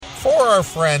For our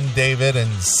friend David in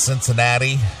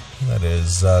Cincinnati, that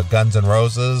is Guns N'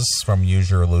 Roses from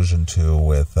Use Your Illusion 2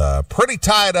 with Pretty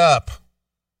Tied Up.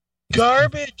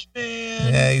 Garbage,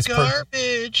 man. Yeah, he's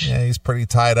garbage. He's pretty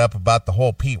tied up about the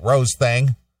whole Pete Rose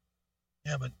thing.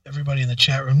 Yeah, but everybody in the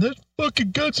chat room, that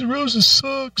fucking Guns N' Roses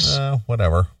sucks.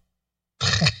 Whatever.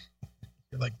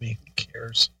 You're like me. Who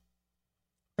cares?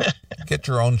 Get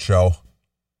your own show.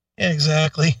 Yeah,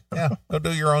 exactly. Yeah, go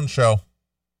do your own show.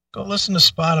 Go listen to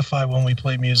Spotify when we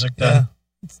play music, then.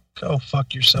 Yeah. Go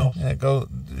fuck yourself. Yeah, go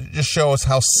just show us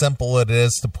how simple it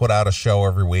is to put out a show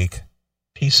every week.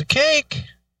 Piece of cake.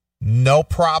 No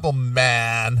problem,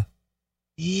 man.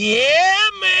 Yeah,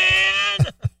 man.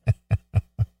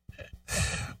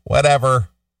 Whatever.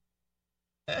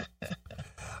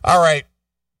 All right.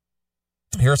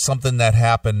 Here's something that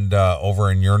happened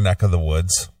over in your neck of the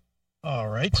woods. All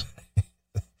right.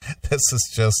 This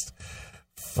is just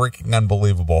freaking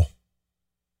unbelievable.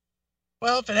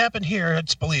 Well, if it happened here,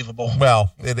 it's believable.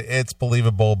 Well, it's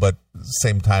believable, but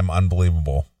same time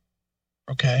unbelievable.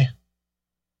 Okay.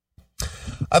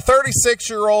 A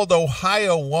 36-year-old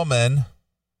Ohio woman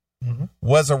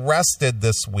was arrested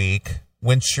this week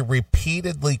when she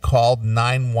repeatedly called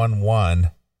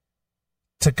 911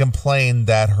 to complain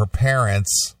that her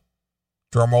parents,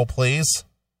 drumroll please,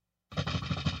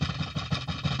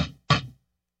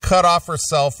 cut off her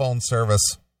cell phone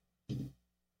service.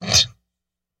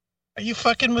 Are you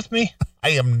fucking with me? I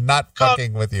am not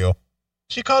fucking with you.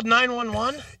 She called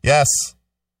 911? Yes.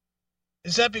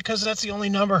 Is that because that's the only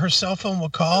number her cell phone will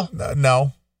call?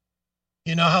 No.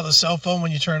 You know how the cell phone,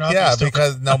 when you turn it off? Yeah,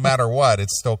 because no matter what,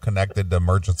 it's still connected to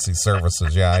emergency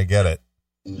services. Yeah, I get it.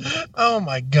 Oh,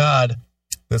 my God.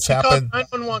 She happened.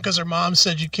 Called 911 because her mom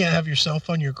said you can't have your cell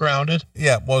phone, you're grounded.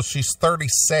 Yeah, well, she's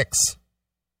 36.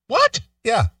 What?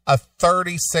 Yeah, a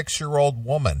 36-year-old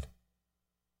woman.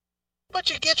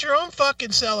 But you get your own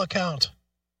fucking cell account.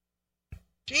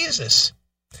 Jesus.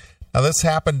 Now, this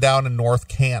happened down in North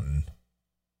Canton.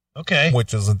 Okay.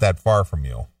 Which isn't that far from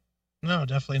you. No,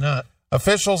 definitely not.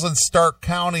 Officials in Stark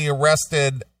County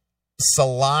arrested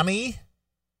Selani.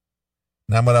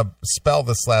 Now, I'm going to spell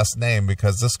this last name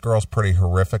because this girl's pretty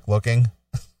horrific looking.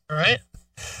 All right.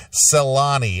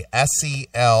 Selani,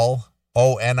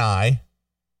 Seloni.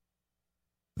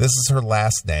 This is her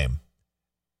last name.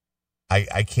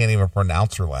 I can't even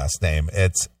pronounce her last name.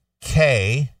 It's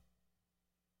Khetarpal.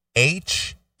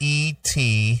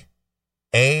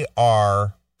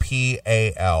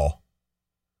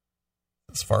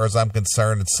 As far as I'm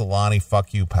concerned, it's Selani.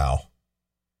 Fuck you, pal.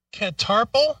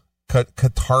 Khetarpal?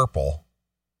 Khetarpal.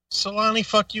 Selani,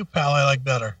 fuck you, pal. I like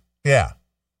better. Yeah.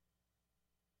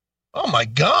 Oh, my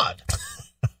God.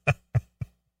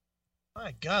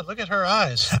 My God, look at her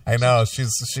eyes. I know.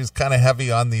 She's kind of heavy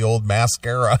on the old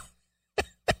mascara.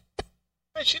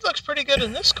 She looks pretty good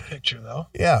in this picture, though.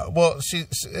 Yeah, well,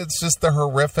 it's just the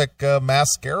horrific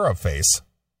mascara face.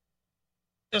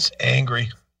 Just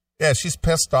angry. Yeah, she's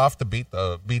pissed off to beat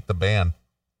the band.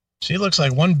 She looks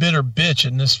like one bitter bitch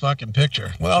in this fucking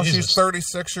picture. Well, Jesus. She's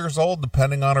 36 years old,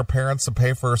 depending on her parents to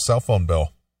pay for her cell phone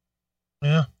bill.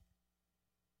 Yeah.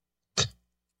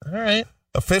 All right.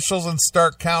 Officials in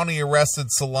Stark County arrested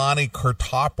Selani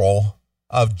Khetarpal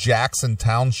of Jackson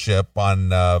Township on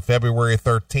February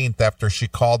 13th after she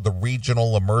called the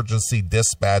Regional Emergency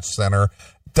Dispatch Center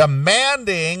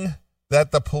demanding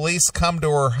that the police come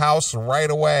to her house right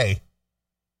away.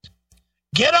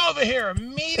 Get over here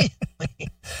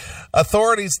immediately.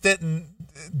 Authorities didn't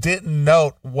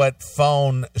note what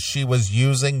phone she was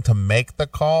using to make the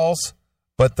calls,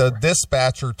 but the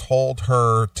dispatcher told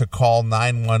her to call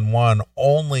 911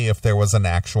 only if there was an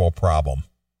actual problem.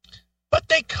 But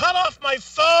they cut off my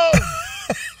phone.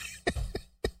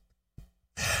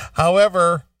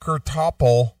 However,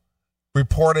 Khetarpal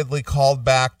reportedly called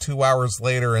back 2 hours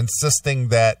later, insisting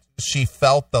that she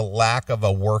felt the lack of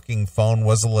a working phone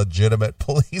was a legitimate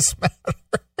police matter.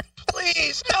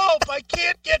 Please help. I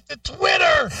can't get to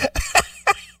Twitter.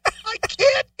 I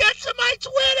can't get to my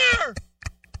Twitter.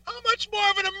 How much more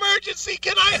of an emergency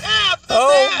can I have than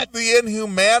that? The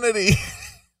inhumanity.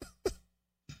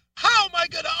 How am I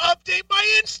going to update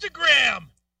my Instagram?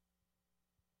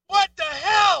 What the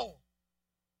hell?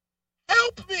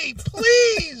 Help me,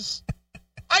 please.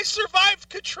 I survived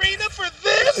Katrina for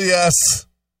this? Yes.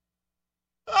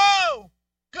 Oh,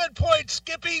 good point,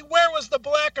 Skippy. Where was the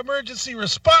Black Emergency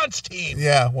Response Team?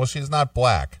 Yeah, well, she's not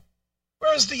black.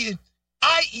 Where's the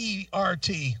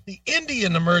IERT, the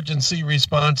Indian Emergency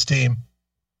Response Team?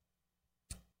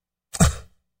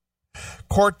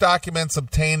 Court documents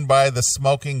obtained by the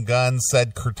Smoking Gun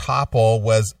said Khetarpal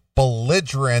was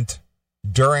belligerent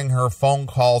during her phone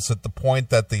calls at the point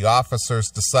that the officers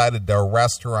decided to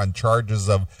arrest her on charges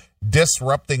of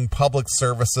disrupting public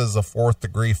services, a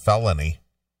 4th-degree felony.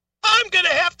 I'm going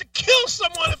to have to kill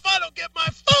someone if I don't get my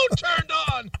phone turned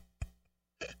on.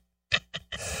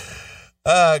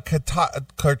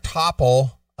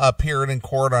 Kartoppel appeared in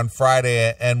court on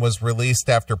Friday and was released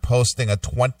after posting a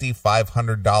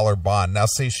 $2,500 bond. Now,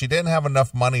 see, she didn't have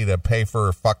enough money to pay for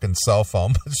her fucking cell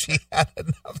phone, but she had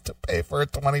enough to pay for a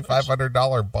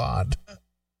 $2,500 bond.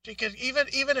 She could even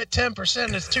at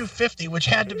 10%, it's $250, which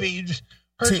had to be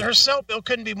her cell bill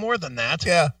couldn't be more than that.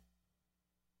 Yeah,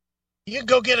 you could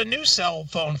go get a new cell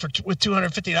phone with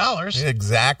 $250.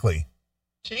 Exactly.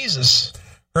 Jesus.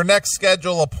 Her next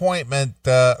scheduled appointment,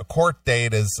 court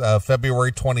date is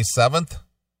February 27th.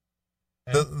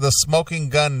 Okay. The smoking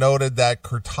gun noted that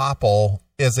Kartoppel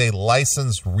is a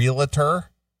licensed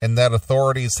realtor and that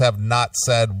authorities have not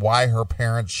said why her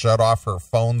parents shut off her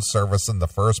phone service in the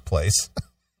first place.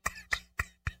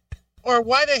 Or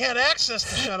why they had access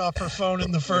to shut off her phone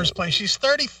in the first place. She's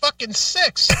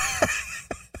 36.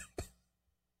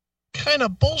 Kind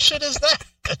of bullshit is that?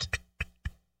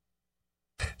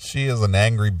 She is an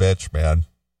angry bitch, man.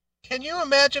 Can you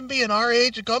imagine being our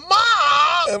age and go,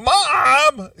 Mom!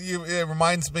 Mom! It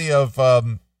reminds me of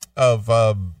Robert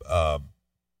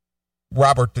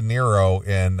De Niro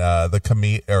in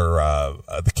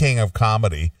the King of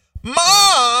Comedy.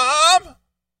 Mom!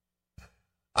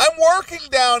 I'm working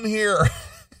down here.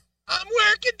 I'm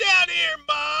working down here,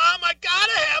 Mom. I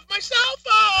gotta have my cell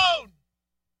phone.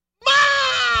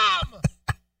 Mom!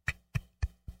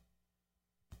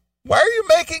 Why are you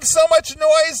making so much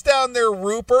noise down there,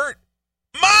 Rupert?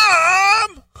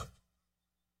 Mom!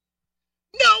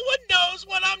 No one knows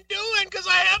what I'm doing because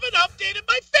I haven't updated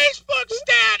my Facebook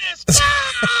status.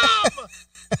 Mom!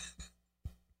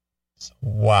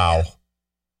 Wow.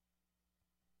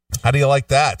 How do you like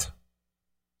that?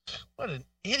 What an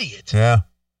idiot. Yeah.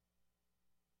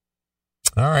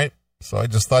 All right. So I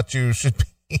just thought you should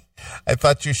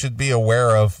be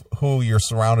aware of who you're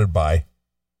surrounded by.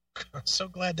 I'm so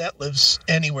glad that lives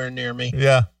anywhere near me.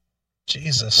 Yeah.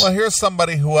 Jesus. Well, here's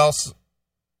somebody who else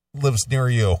lives near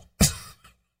you.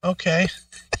 Okay.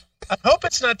 I hope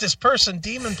it's not this person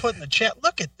Demon put in the chat.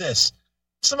 Look at this.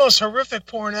 It's the most horrific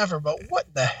porn ever, but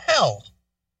what the hell?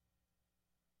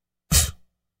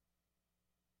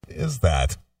 Is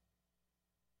that?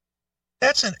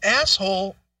 That's an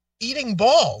asshole eating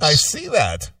balls. I see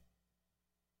that.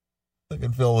 Look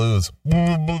at Phil Lewis.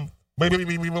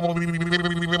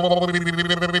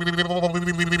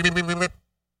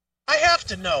 I have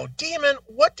to know, Demon,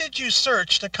 what did you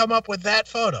search to come up with that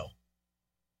photo?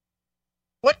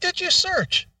 What did you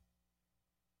search?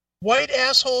 White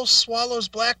asshole swallows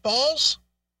black balls?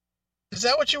 Is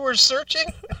that what you were searching?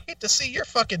 I hate to see your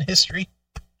fucking history.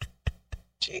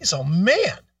 Jeez, oh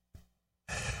man.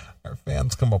 Our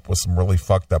fans come up with some really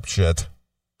fucked up shit.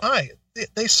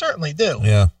 They certainly do.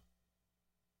 Yeah.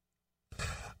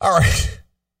 All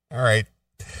right.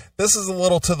 This is a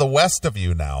little to the west of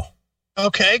you now.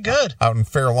 Okay, good. Out in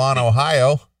Fairlawn,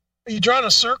 Ohio. Are you drawing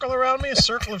a circle around me? A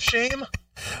circle of shame?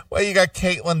 Well, you got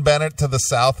Caitlin Bennett to the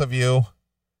south of you.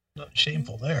 Nothing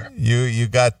shameful there. You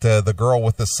got the girl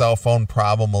with the cell phone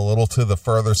problem a little to the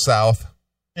further south.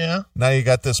 Yeah. Now you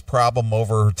got this problem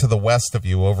over to the west of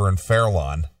you, over in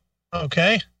Fairlawn.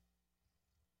 Okay.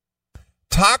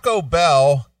 Taco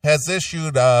Bell has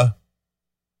issued a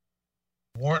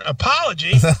warrant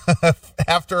apology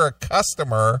after a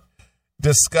customer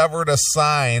discovered a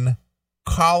sign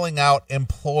calling out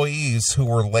employees who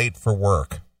were late for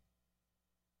work.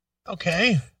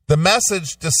 Okay. The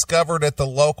message, discovered at the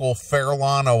local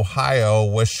Fairlawn, Ohio,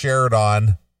 was shared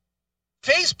on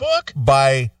Facebook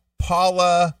by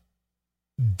Paula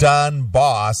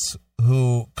Dunn-Boss,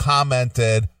 who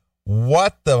commented,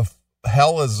 "What the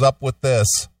hell is up with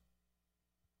this?"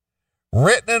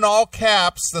 Written in all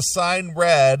caps, the sign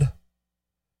read,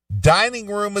 "Dining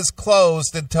room is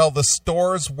closed until the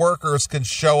store's workers can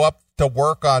show up to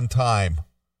work on time.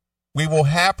 We will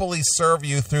happily serve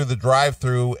you through the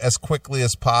drive-thru as quickly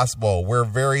as possible. We're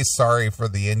very sorry for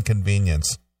the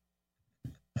inconvenience."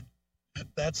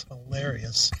 That's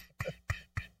hilarious.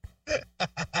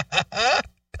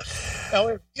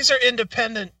 Now, these are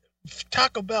independent.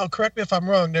 Taco Bell, correct me if I'm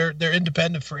wrong, they're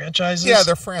independent franchises? Yeah,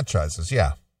 they're franchises,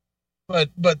 yeah.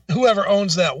 But whoever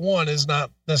owns that one is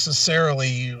not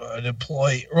necessarily an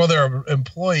employee. Well, they're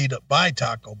employed by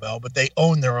Taco Bell, but they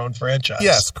own their own franchise.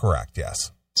 Yes, correct,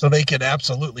 yes. So they can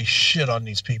absolutely shit on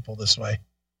these people this way.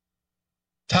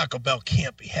 Taco Bell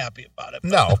can't be happy about it.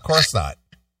 No, of course not.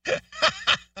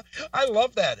 I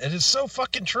love that. It is so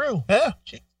fucking true. Yeah.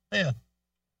 Jeez, man.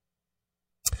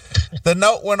 The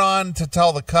note went on to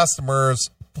tell the customers,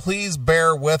 please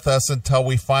bear with us until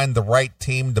we find the right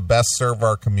team to best serve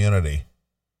our community.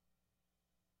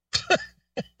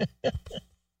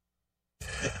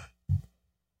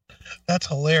 That's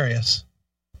hilarious.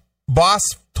 Boss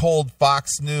told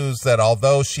Fox News that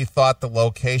although she thought the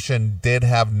location did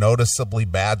have noticeably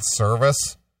bad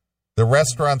service, the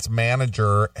restaurant's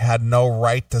manager had no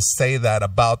right to say that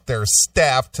about their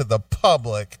staff to the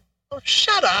public. Oh,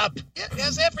 shut up. He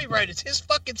has every right. It's his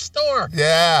fucking store.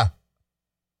 Yeah.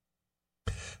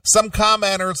 Some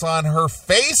commenters on her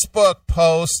Facebook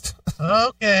post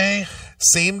Okay.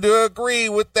 seemed to agree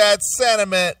with that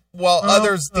sentiment, while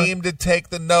others deemed to take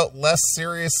the note less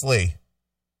seriously.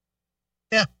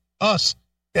 Yeah, us.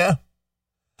 Yeah.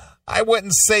 I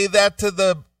wouldn't say that's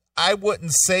the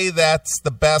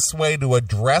best way to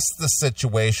address the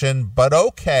situation, but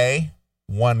okay,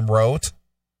 one wrote.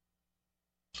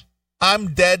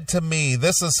 I'm dead to me.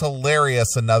 This is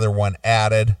hilarious, another one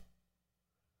added.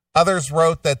 Others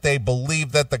wrote that they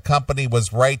believed that the company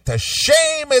was right to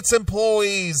shame its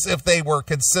employees if they were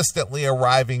consistently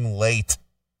arriving late.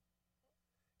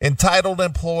 Entitled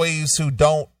employees who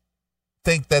don't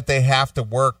think that they have to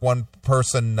work,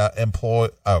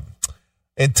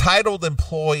 entitled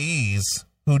employees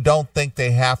who don't think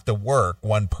they have to work,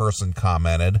 one person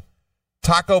commented.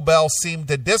 Taco Bell seemed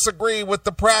to disagree with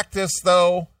the practice,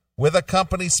 though, with a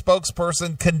company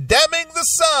spokesperson condemning the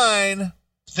sign.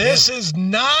 This is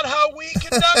not how we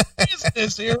conduct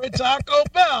business here at Taco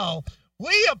Bell.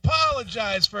 We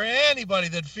apologize for anybody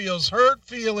that feels hurt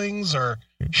feelings or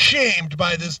shamed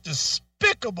by this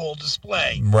despicable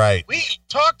display. Right. We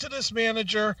talked to this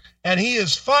manager, and he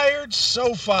is fired,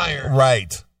 so fired.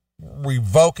 Right.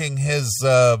 Revoking his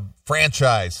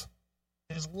franchise.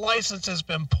 His license has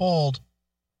been pulled.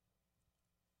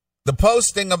 The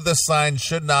posting of the sign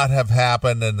should not have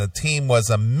happened, and the team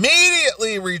was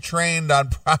immediately retrained on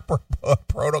proper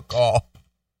protocol.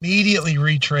 Immediately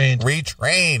retrained.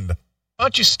 Retrained. Why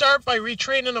don't you start by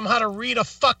retraining them how to read a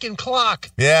fucking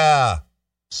clock? Yeah.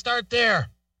 Start there.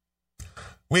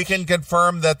 We can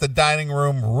confirm that the dining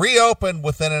room reopened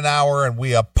within an hour, and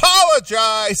we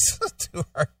apologize to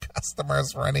our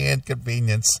customers for any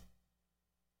inconvenience.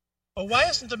 Well, why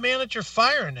isn't the manager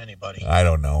firing anybody? I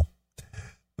don't know.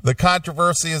 The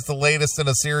controversy is the latest in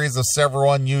a series of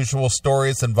several unusual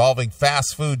stories involving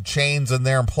fast food chains and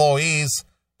their employees.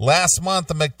 Last month,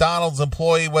 a McDonald's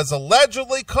employee was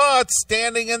allegedly caught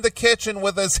standing in the kitchen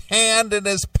with his hand in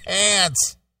his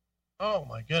pants. Oh,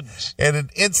 my goodness. In an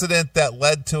incident that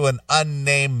led to an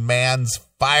unnamed man's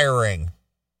firing.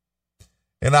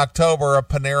 In October, a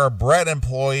Panera Bread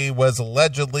employee was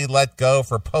allegedly let go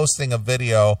for posting a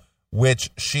video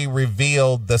which she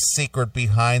revealed the secret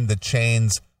behind the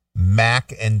chain's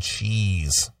mac and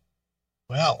cheese.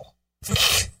 Well,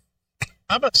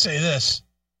 I'm going to say this.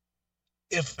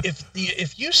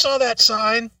 If you saw that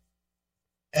sign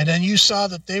and then you saw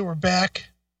that they were back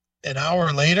an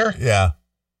hour later, yeah,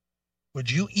 would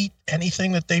you eat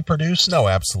anything that they produced? No,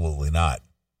 absolutely not.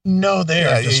 No, they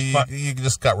are you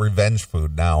just got revenge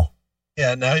food now.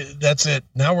 Yeah, now that's it.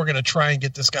 Now we're going to try and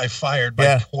get this guy fired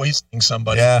by poisoning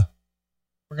somebody. Yeah.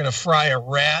 We're going to fry a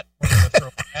rat. We're going to throw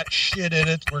rat shit in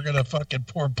it. We're going to fucking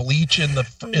pour bleach in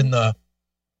the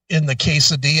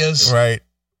quesadillas. Right.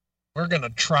 We're going to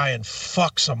try and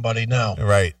fuck somebody now.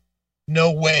 Right.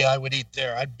 No way I would eat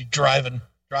there. I'd be driving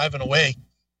away.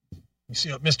 You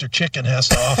see what Mr. Chicken has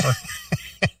to offer.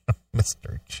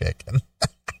 Mr. Chicken.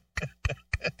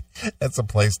 That's a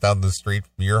place down the street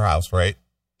from your house, right?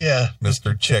 Yeah.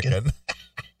 Mr. Chicken.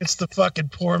 It's the fucking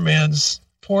poor man's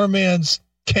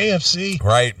KFC.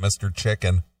 Right, Mr.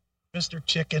 Chicken. Mr.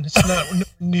 Chicken. It's not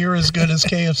near as good as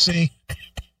KFC.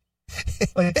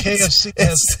 Like KFC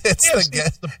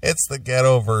it's the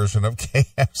ghetto version of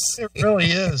KFC. It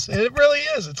really is. It really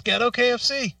is. It's ghetto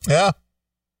KFC. Yeah.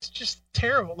 It's just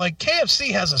terrible. Like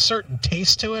KFC has a certain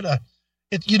taste to it.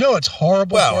 It's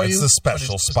horrible for you. Well, it's the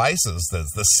special spices.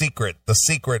 The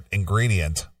secret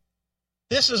ingredient.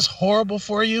 This is horrible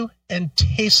for you and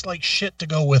tastes like shit to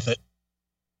go with it.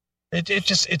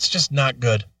 It's just not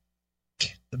good.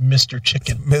 Mr.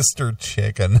 Chicken. Mr.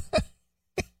 Chicken.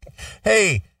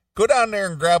 Hey, go down there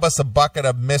and grab us a bucket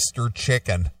of Mr.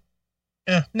 Chicken.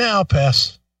 Yeah, now I'll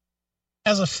pass.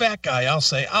 As a fat guy, I'll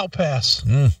say I'll pass.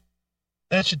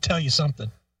 That should tell you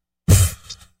something.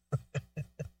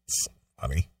 So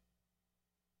funny.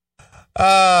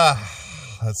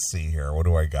 Let's see here. What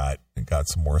do I got? I got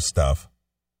some more stuff.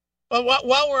 Well,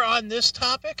 while we're on this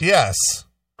topic, yes,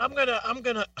 I'm gonna.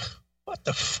 What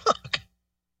the fuck?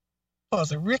 Oh,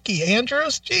 is it Ricky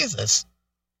Andrews? Jesus,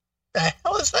 the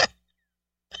hell is that?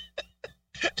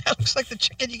 That looks like the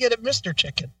chicken you get at Mr.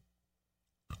 Chicken.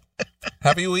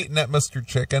 Have you eaten at Mr.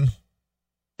 Chicken?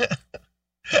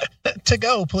 To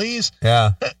go, please.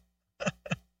 Yeah.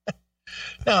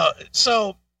 No,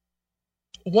 so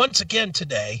once again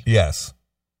today, Yes.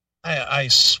 I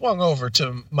swung over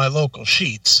to my local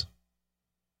Sheetz,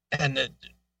 and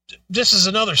this is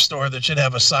another store that should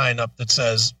have a sign up that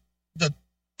says that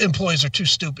employees are too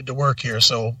stupid to work here,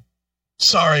 so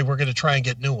sorry, we're going to try and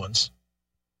get new ones.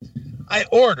 I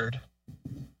ordered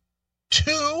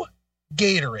 2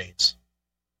 Gatorades.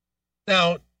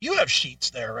 Now, you have Sheetz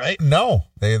there, right? No,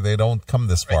 they don't come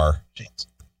this far. Sheetz.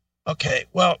 Okay,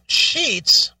 well,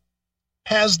 Sheetz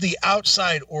has the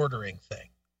outside ordering thing.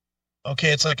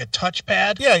 Okay, it's like a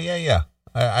touchpad. Yeah.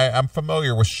 I'm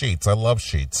familiar with Sheetz. I love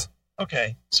Sheetz.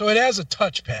 Okay, so it has a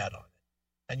touchpad on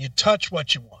it, and you touch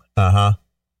what you want. Uh-huh.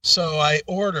 So I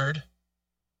ordered,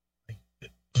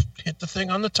 hit the thing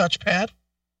on the touchpad,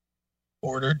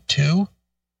 ordered two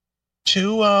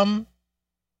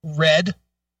red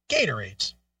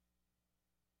Gatorades.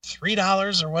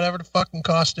 $3 or whatever the fucking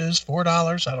cost is,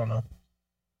 $4, I don't know.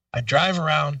 I drive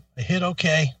around, I hit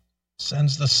OK,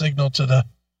 sends the signal to the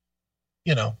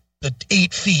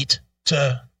 8 feet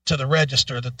to the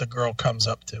register that the girl comes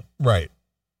up to. Right.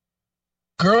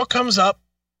 Girl comes up,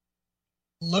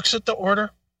 looks at the order,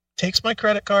 takes my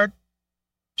credit card.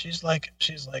 She's like,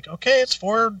 okay, it's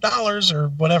 $4 or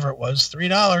whatever it was,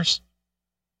 $3.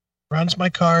 Runs my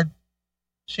card.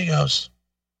 She goes,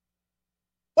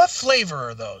 what flavor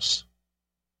are those?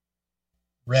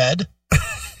 Red.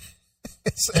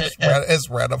 It's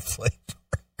red of flavor.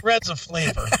 Red's a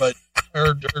flavor, but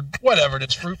or whatever,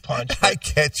 it's fruit punch. I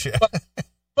get you.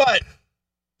 But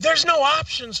there's no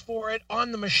options for it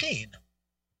on the machine.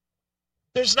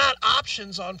 There's not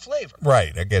options on flavor.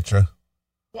 Right, I get you.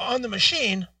 Well, on the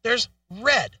machine, there's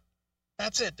red.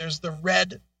 That's it. There's the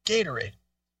red Gatorade.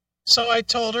 So I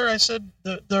told her, I said,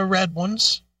 the red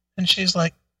ones. And she's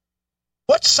like,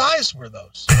 what size were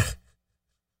those?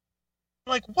 I'm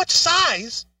like, what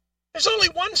size? There's only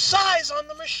one size on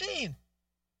the machine.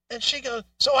 And she goes,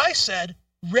 so I said,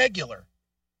 regular.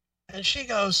 And she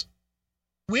goes,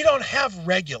 we don't have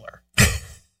regular.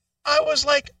 I was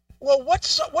like, well,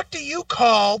 what do you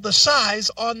call the size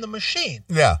on the machine?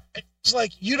 Yeah. It's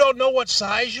like, you don't know what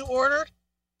size you ordered?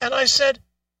 And I said,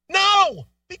 no,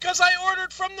 because I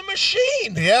ordered from the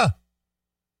machine. Yeah.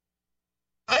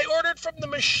 I ordered from the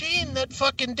machine that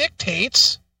fucking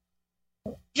dictates,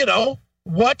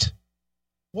 what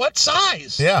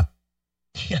size. Yeah.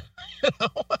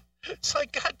 It's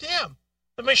like, goddamn,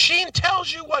 the machine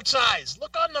tells you what size.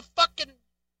 Look on the fucking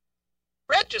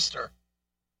register.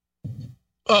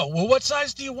 Oh, well, what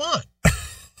size do you want?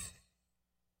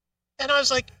 And I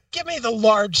was like, give me the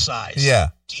large size. Yeah.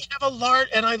 Do you have a large?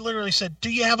 And I literally said,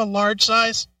 do you have a large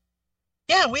size?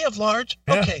 Yeah, we have large.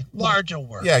 Yeah. Okay, large will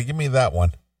work. Yeah, give me that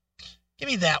one. Give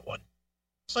me that one.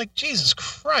 It's like, Jesus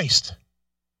Christ.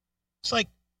 It's like,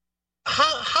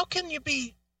 how can you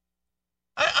be?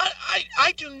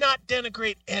 I do not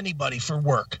denigrate anybody for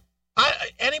work.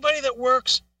 Anybody that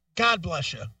works, God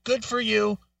bless you. Good for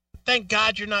you. Thank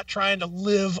God you're not trying to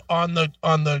live on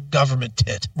the government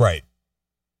tit. Right.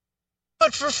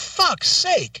 But for fuck's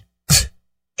sake,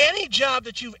 any job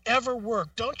that you've ever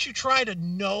worked, don't you try to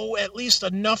know at least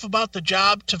enough about the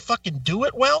job to fucking do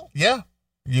it well? Yeah.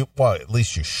 Well, at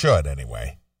least you should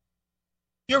anyway.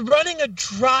 You're running a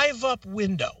drive-up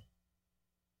window.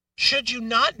 Should you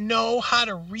not know how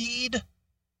to read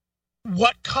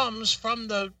what comes from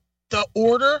the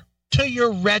order to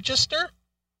your register?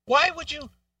 Why would you,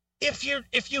 if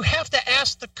you have to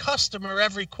ask the customer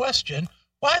every question,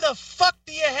 why the fuck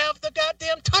do you have the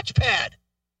goddamn touchpad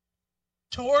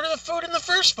to order the food in the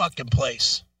first fucking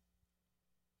place?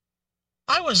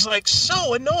 I was like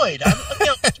so annoyed. I'm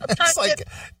trying It's like,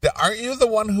 aren't you the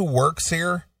one who works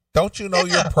here? Don't you know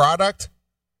your product?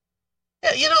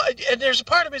 Yeah, and there's a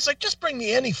part of me, it's like, just bring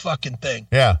me any fucking thing.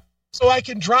 Yeah. So I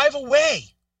can drive away.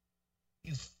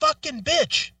 You fucking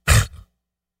bitch.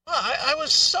 I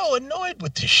was so annoyed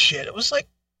with this shit. It was like,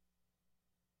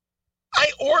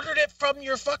 I ordered it from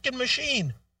your fucking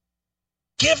machine.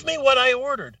 Give me what I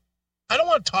ordered. I don't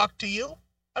want to talk to you.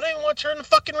 I don't even want to turn the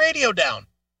fucking radio down.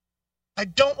 I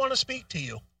don't want to speak to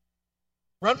you.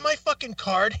 Run my fucking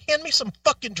card, hand me some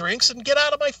fucking drinks, and get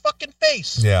out of my fucking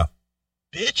face. Yeah.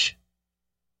 Bitch.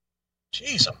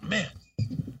 Jeez, oh man.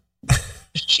 The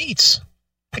Sheetz.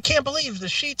 I can't believe the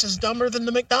Sheetz is dumber than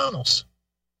the McDonald's.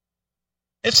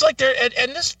 It's like they're,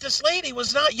 and this lady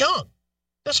was not young.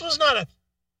 This was not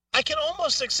I can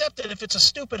almost accept it if it's a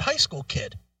stupid high school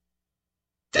kid.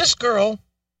 This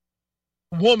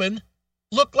woman,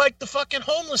 looked like the fucking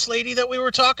homeless lady that we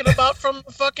were talking about from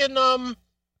fucking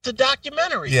the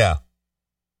documentary. Yeah.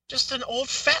 Just an old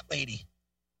fat lady.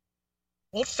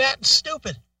 Old, fat, and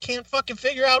stupid. Can't fucking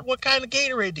figure out what kind of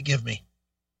Gatorade to give me.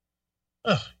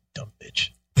 Ugh, dumb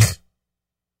bitch.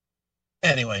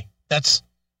 Anyway, that's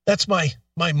my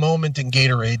moment in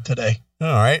Gatorade today. All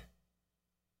right.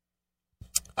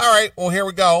 Well, here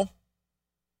we go.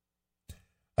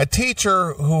 A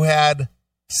teacher who had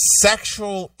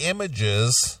sexual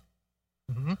images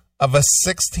of a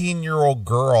 16-year-old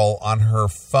girl on her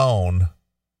phone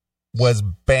was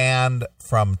banned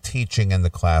from teaching in the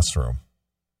classroom.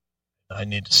 I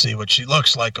need to see what she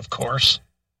looks like, of course.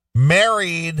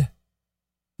 Married,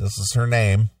 this is her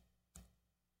name.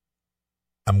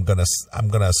 I'm gonna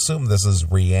assume this is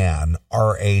Rhian,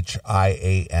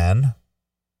 Rhian.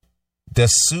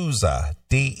 D'Souza,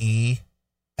 Desouza.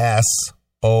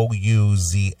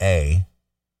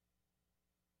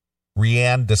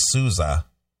 Rhian D'Souza,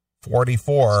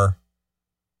 44,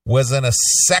 was in a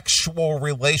sexual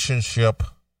relationship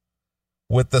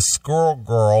with the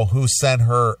schoolgirl who sent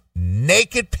her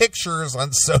naked pictures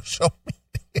on social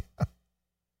media.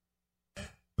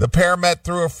 The pair met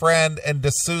through a friend, and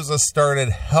D'Souza started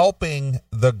helping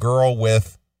the girl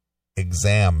with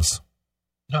exams.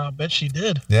 No, I bet she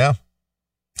did. Yeah.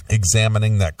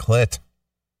 Examining that clit.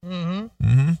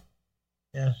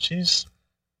 Yeah, she's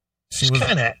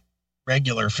kind of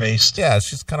regular faced. Yeah,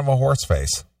 she's kind of a horse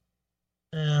face.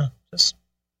 Yeah, just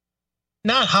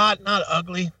not hot, not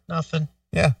ugly, nothing.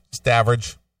 Yeah, just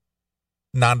average.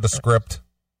 Nondescript.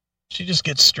 She just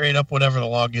gets straight up whatever the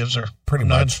law gives her. Pretty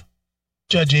much.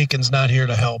 Judge Aiken's not here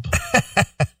to help.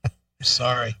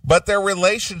 Sorry. But their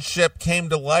relationship came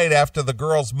to light after the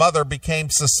girl's mother became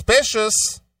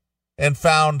suspicious and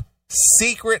found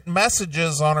secret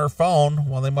messages on her phone.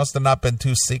 Well, they must have not been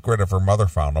too secret if her mother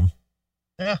found them.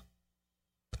 Yeah.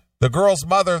 The girl's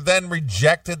mother then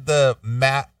reported the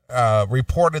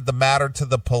matter to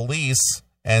the police,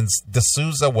 and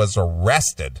D'Souza was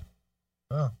arrested.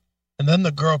 Oh. And then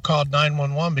the girl called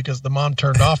 911 because the mom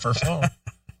turned off her phone.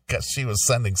 Because she was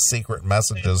sending secret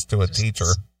messages to a teacher.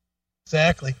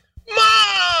 Exactly. Mom!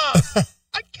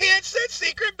 I can't send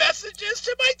secret messages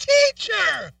to my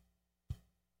teacher!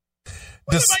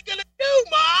 What am I going to do,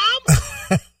 Mom?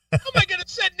 How am I going to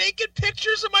send naked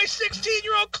pictures of my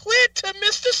 16-year-old clit to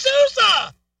Miss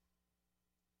D'Souza?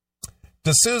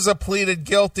 D'Souza pleaded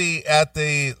guilty at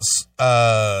the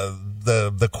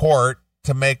court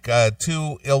to make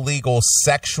 2 illegal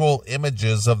sexual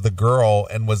images of the girl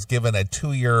and was given a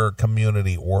 2-year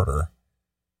community order.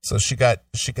 So she got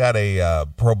a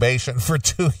probation for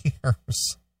 2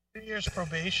 years. 2 years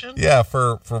probation? Yeah,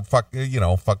 for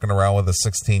fucking around with a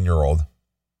 16-year-old.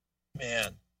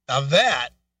 Man, now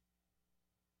that,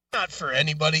 not for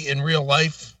anybody in real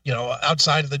life,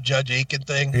 outside of the Judge Aiken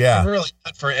thing. Yeah. Really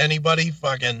not for anybody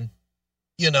fucking,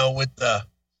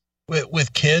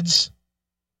 with kids.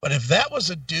 But if that was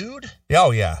a dude.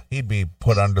 Oh, yeah. He'd be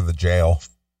put under the jail.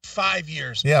 5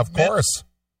 years. Yeah, of course.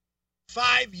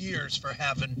 5 years for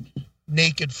having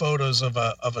naked photos of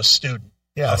a student.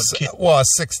 Yeah. A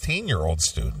 16-year-old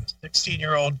student.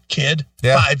 16-year-old kid.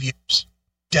 Yeah. 5 years.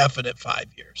 Definite 5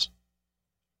 years.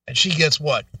 And she gets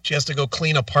what? She has to go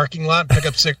clean a parking lot and pick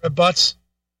up cigarette butts?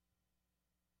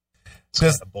 It's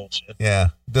kind of bullshit. Yeah.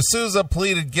 D'Souza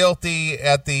pleaded guilty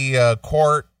at the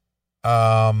court.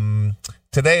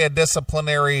 Today, a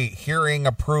disciplinary hearing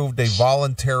approved a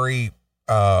voluntary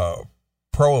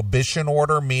prohibition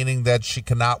order, meaning that she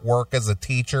cannot work as a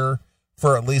teacher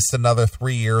for at least another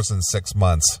 3 years and 6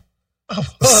 months. Oh,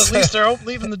 well, at least they're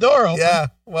leaving the door open. Yeah.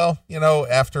 Well,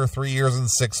 after 3 years and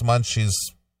 6 months,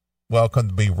 she's welcome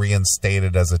to be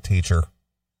reinstated as a teacher.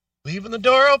 Leaving the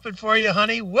door open for you,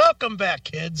 honey. Welcome back,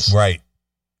 kids. Right.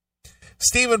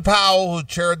 Stephen Powell, who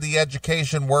chaired the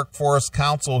Education Workforce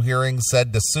Council hearing,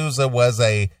 said D'Souza was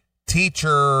a teacher,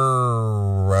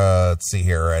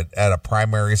 at a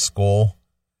primary school.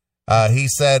 He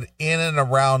said in and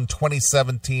around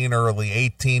 2017, early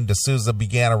 18, D'Souza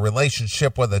began a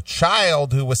relationship with a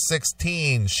child who was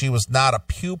 16. She was not a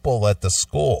pupil at the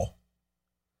school.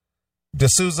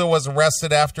 D'Souza was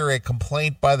arrested after a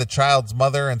complaint by the child's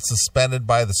mother and suspended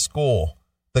by the school.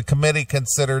 The committee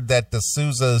considered that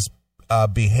D'Souza's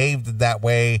behaved in that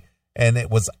way, and it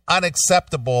was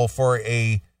unacceptable for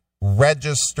a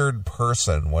registered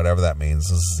person, whatever that means.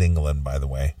 This is England, by the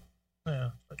way. Yeah,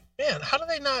 but man, how do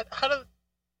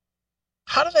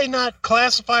they not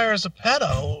classify her as a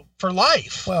pedo for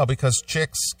life? Well, because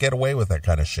chicks get away with that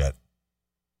kind of shit.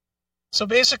 So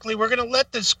basically, we're going to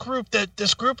let this group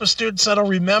of students that'll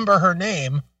remember her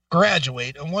name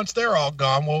graduate, and once they're all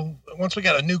gone, once we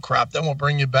got a new crop, then we'll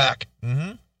bring you back.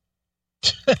 Mm-hmm.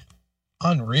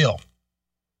 Unreal.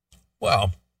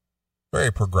 Well,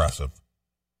 very progressive.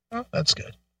 Oh, that's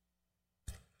good.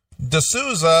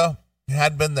 D'Souza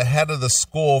had been the head of the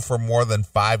school for more than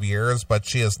 5 years, but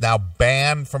she is now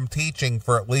banned from teaching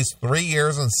for at least 3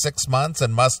 years and 6 months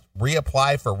and must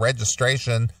reapply for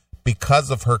registration because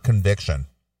of her conviction.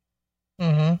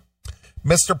 Mm-hmm.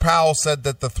 Mr. Powell said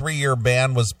that the 3-year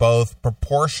ban was both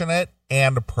proportionate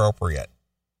and appropriate.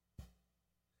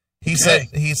 He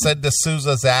said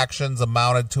D'Souza's actions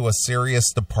amounted to a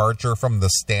serious departure from the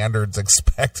standards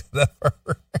expected of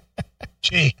her.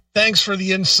 Gee, thanks for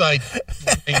the insight,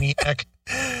 maniac.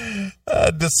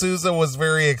 D'Souza was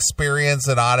very experienced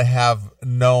and ought to have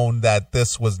known that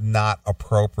this was not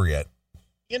appropriate.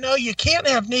 You know, you can't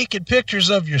have naked pictures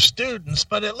of your students,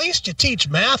 but at least you teach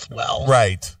math well.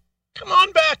 Right. Come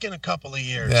on back in a couple of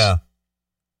years. Yeah.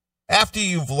 After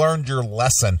you've learned your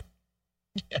lesson.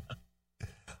 Yeah.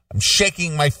 I'm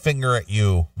shaking my finger at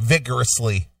you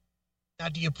vigorously. Now,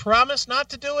 do you promise not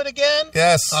to do it again?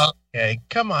 Yes. Okay,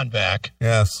 come on back.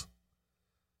 Yes.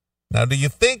 Now, do you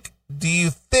think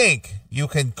you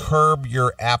can curb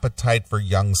your appetite for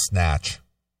young snatch?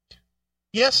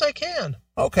 Yes, I can.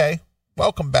 Okay.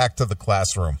 Welcome back to the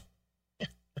classroom.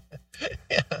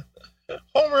 Yeah.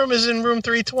 Homeroom is in room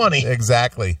 320.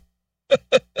 Exactly.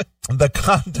 The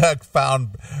conduct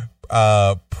found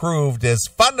proved is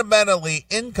fundamentally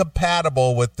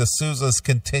incompatible with D'Souza's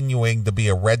continuing to be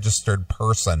a registered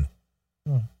person.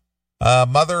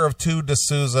 Mother of 2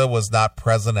 D'Souza was not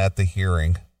present at the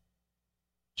hearing.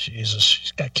 Jesus,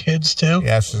 she's got kids too?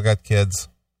 Yeah, she's got kids.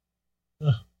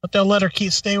 But they'll let her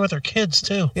stay with her kids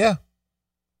too. Yeah.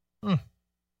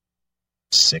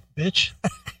 Sick bitch.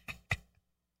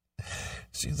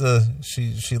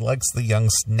 She likes the young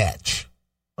snatch.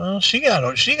 Well, she got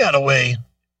away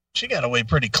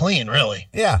pretty clean, really.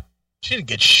 Yeah. She didn't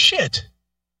get shit.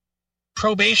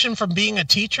 Probation from being a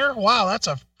teacher? Wow, that's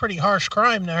a pretty harsh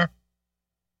crime there.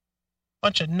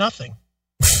 Bunch of nothing.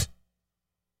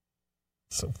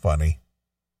 So funny.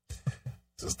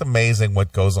 It's just amazing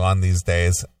what goes on these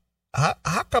days.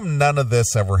 How come none of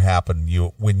this ever happened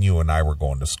when you and I were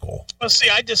going to school? Well, see,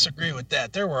 I disagree with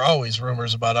that. There were always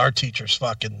rumors about our teachers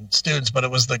fucking students, but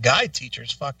it was the guy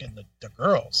teachers fucking the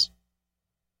girls.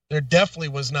 There definitely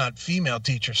was not female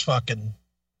teachers fucking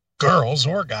girls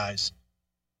or guys,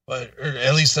 but or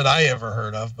at least that I ever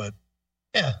heard of. But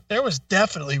yeah, there was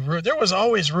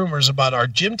always rumors about our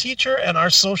gym teacher and our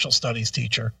social studies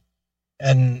teacher,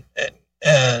 and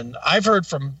I've heard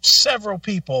from several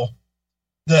people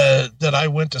that I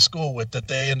went to school with that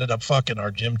they ended up fucking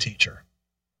our gym teacher.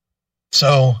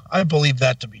 So I believe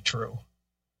that to be true.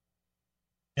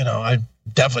 You know, I'm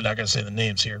definitely not going to say the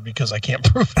names here because I can't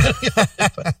prove any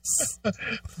of it.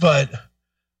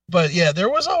 But yeah, there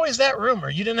was always that rumor.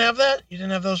 You didn't have that? You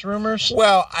didn't have those rumors?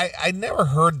 Well, I never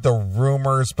heard the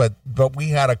rumors, but we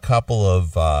had a couple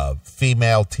of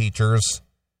female teachers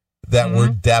that were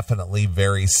definitely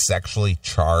very sexually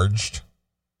charged.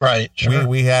 Right. Sure.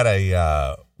 We had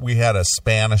a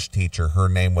Spanish teacher. Her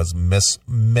name was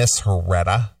Miss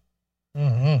Herrera,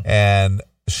 and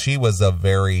she was a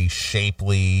very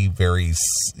shapely, very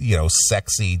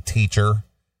sexy teacher.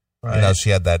 Right. You know, she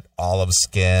had that olive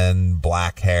skin,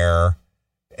 black hair,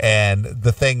 and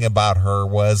the thing about her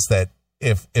was that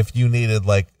if you needed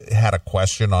had a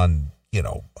question on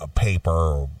a paper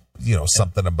or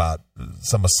something about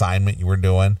some assignment you were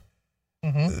doing.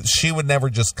 She would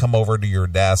never just come over to your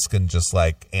desk and just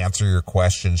answer your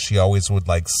questions. She always would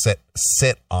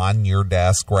sit on your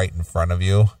desk right in front of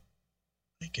you.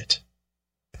 Like it.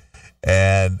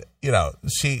 And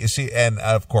she and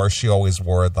of course she always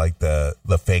wore the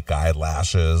fake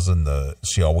eyelashes and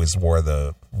she always wore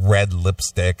the red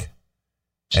lipstick.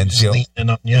 And she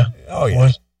leaning on you. Oh yeah.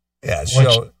 Yeah,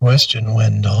 what's your question,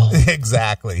 Wendell?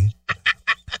 Exactly.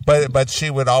 but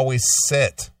she would always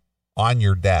sit on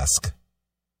your desk.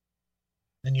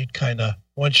 Then you'd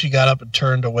once she got up and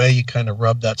turned away, you kind of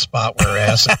rubbed that spot where her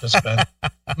ass had just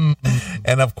been.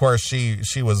 And of course, she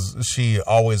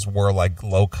always wore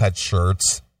low cut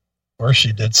shirts. Of course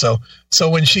she did. So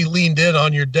when she leaned in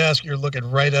on your desk, you're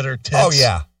looking right at her tits.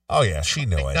 Oh yeah, she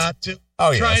knew it. Not to. Oh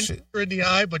yeah, trying to look her in the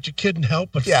eye, but you couldn't help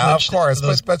but. Yeah, of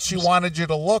course, but she wanted you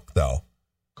to look though.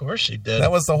 Of course she did.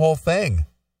 That was the whole thing.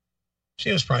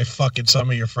 She was probably fucking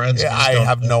some of your friends. Yeah, I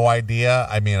have no idea.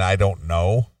 I mean, I don't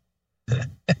know.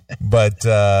 But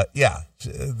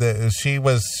she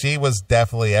was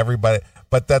definitely everybody.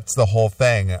 But that's the whole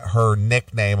thing. Her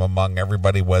nickname among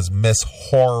everybody was Miss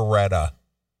Horretta.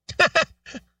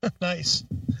 Nice,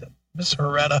 Miss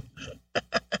Horretta.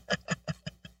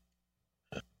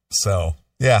 So,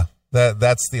 yeah,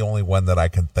 that's the only one that I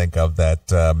can think of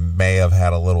that may have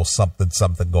had a little something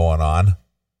going on.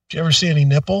 Did you ever see any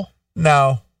nipple?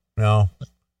 No.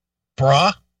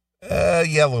 Bra?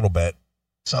 Yeah, a little bit.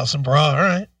 Saw some bra. All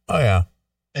right. Oh, yeah.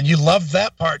 And you loved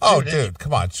that part too. Oh, didn't dude,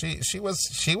 come on. She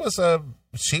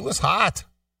was hot.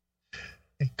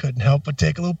 you? Couldn't help but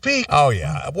take a little peek. Oh,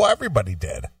 yeah. Well, everybody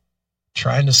did.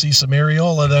 Trying to see some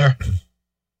areola there.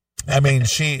 I mean,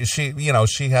 she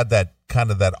had that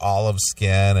kind of that olive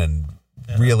skin and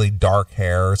really dark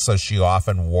hair, so she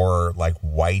often wore like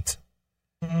white,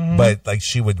 but like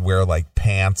she would wear like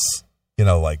pants,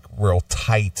 like real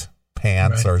tight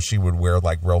pants, Right. or she would wear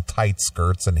like real tight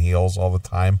skirts and heels all the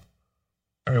time.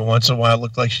 Every once in a while, it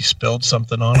looked like she spilled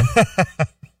something on him.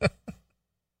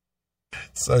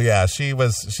 So yeah, she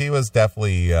was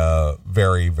definitely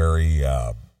very, very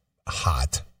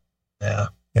hot. Yeah.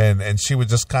 And she would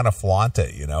just kind of flaunt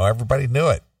it, everybody knew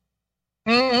it.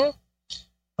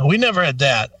 Mm-hmm. We never had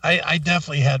that. I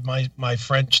definitely had my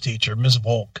French teacher, Miss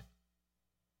Volk,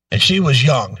 and she was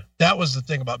young. That was the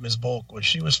thing about Miss Volk, was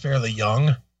she was fairly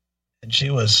young, and she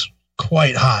was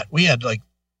quite hot. We had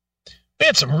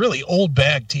some really old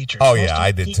bag teachers. Oh yeah,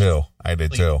 I did too.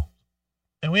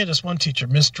 And we had this one teacher,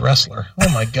 Miss Dressler.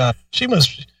 Oh my God, she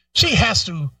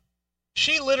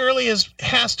literally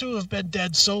has to have been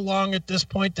dead so long at this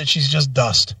point that she's just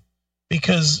dust,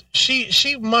 because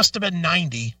she must have been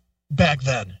 90 back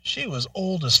then. She was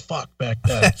old as fuck back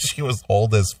then. She was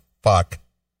old as fuck.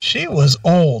 She was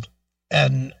old,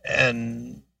 and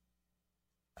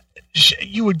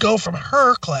you would go from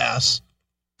her class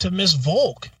to Miss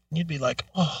Volk, and you'd be like,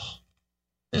 oh,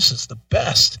 this is the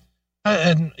best.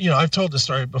 And I've told this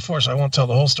story before, so I won't tell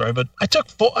the whole story. But I took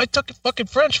fucking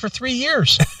French for 3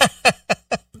 years.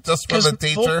 Just for the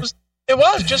teacher? It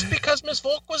was just because Miss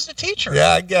Volk was the teacher. Yeah,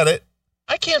 I get it.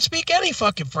 I can't speak any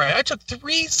fucking French. I took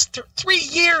 3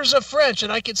 years of French,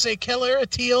 and I could say Quelle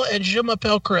est-il and Je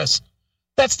m'appelle Chris.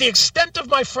 That's the extent of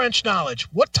my French knowledge.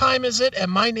 What time is it? And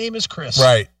my name is Chris.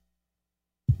 Right.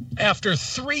 After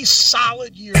 3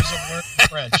 solid years of learning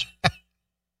French.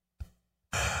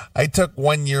 I took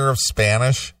 1 year of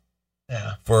Spanish.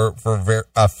 Yeah. For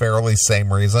a fairly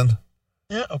same reason.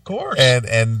 Yeah, of course. And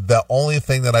the only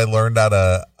thing that I learned out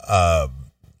of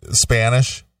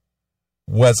Spanish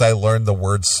was I learned the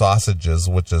word sausages,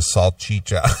 which is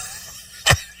salchicha.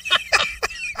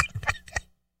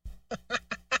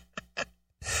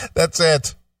 That's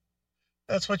it.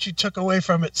 That's what you took away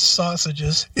from it,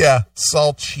 sausages. Yeah,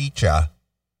 salchicha.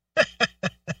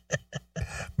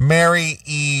 Mary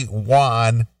E.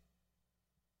 Juan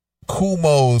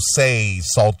Como say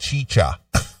salchicha.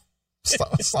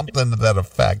 Something to that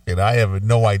effect, and I have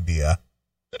no idea.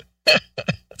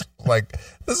 Like,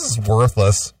 this is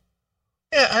worthless.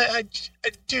 Yeah, I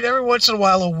dude, every once in a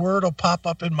while a word will pop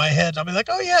up in my head. I'll be like,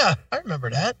 oh yeah, I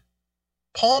remember that.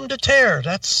 Pomme de terre,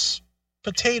 that's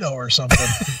potato or something.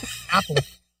 Apple.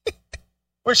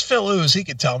 Where's Phil Ooze? He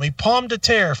could tell me. Pomme de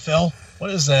terre, Phil. What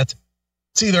is that?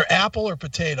 It's either apple or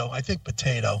potato. I think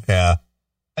potato. Yeah.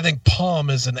 I think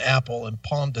pomme is an apple and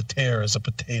pomme de terre is a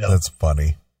potato. That's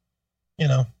funny. We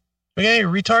got any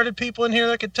retarded people in here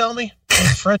that could tell me? Any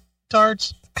French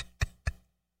retards?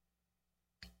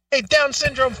 Hey, Down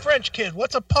syndrome French kid,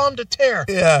 what's a pomme de terre?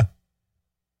 Yeah.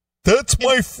 That's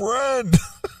my friend.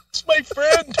 It's my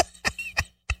friend.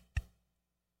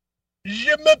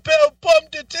 Je m'appelle pomme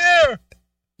de terre.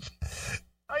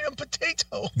 I am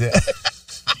potato. Yeah.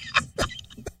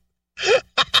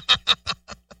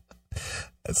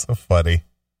 That's so funny.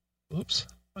 Oops.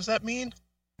 What does that mean?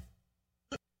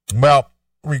 Well,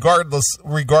 regardless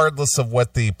of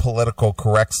what the political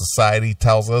correct society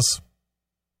tells us,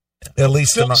 at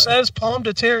least Phil says pomme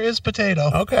de terre is potato.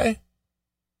 Okay.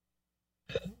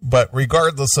 But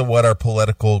regardless of what our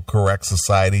political correct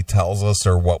society tells us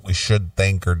or what we should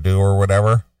think or do or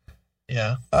whatever,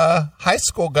 yeah. High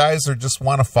school guys are just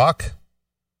want to fuck.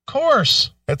 Of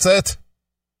course. That's it.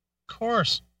 Of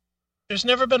course. There's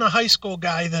never been a high school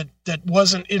guy that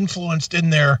wasn't influenced in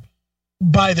there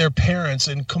by their parents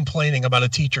and complaining about a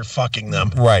teacher fucking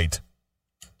them. Right.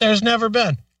 There's never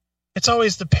been. It's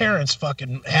always the parents'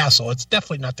 fucking hassle. It's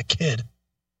definitely not the kid.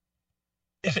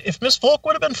 If Miss Volk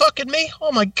would have been fucking me,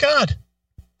 oh my God,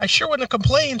 I sure wouldn't have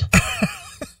complained.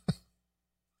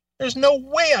 There's no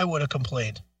way I would have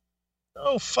complained.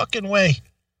 No fucking way.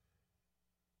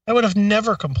 I would have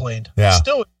never complained. Yeah.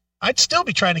 I'd still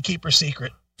be trying to keep her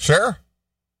secret. Sure.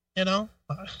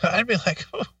 I'd be like,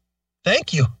 oh,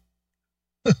 thank you.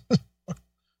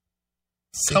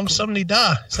 Come somebody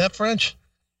da. Is that French?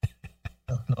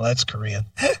 No, that's Korean.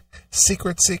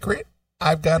 Secret.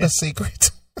 I've got a secret.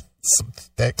 Some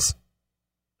sticks.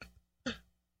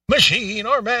 machine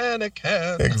or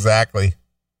mannequin. Exactly.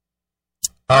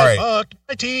 All right. Fucked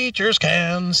my teachers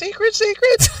can. Secret.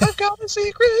 I've got a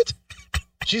secret.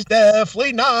 She's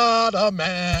definitely not a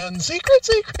man. Secret.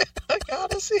 I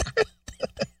got a secret.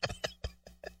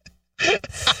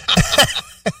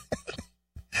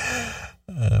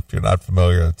 If you're not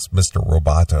familiar, it's Mr.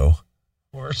 Roboto. Of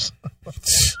course.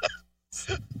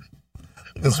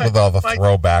 This with all the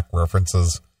throwback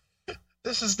references.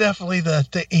 This is definitely the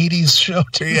 80s show,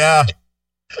 too. Yeah.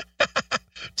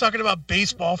 Talking about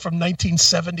baseball from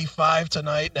 1975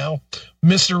 tonight. Now,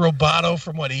 Mr. Roboto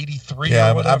from, 83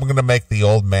 Yeah, or whatever? I'm going to make the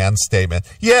old man statement.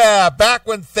 Yeah, back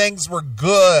when things were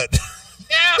good.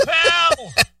 Yeah,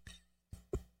 pal!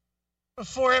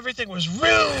 Before everything was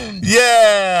ruined.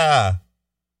 Yeah.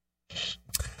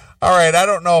 All right, I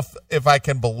don't know if I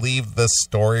can believe this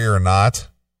story or not.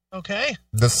 Okay.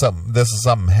 This is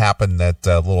something happened at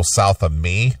a little south of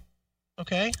me.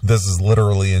 Okay. This is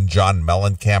literally in John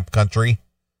Mellencamp country.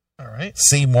 All right.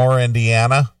 Seymour,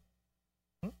 Indiana.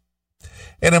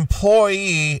 An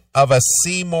employee of a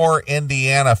Seymour,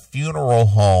 Indiana funeral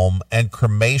home and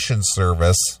cremation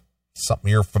service, something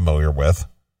you're familiar with,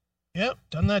 Yep,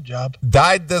 done that job.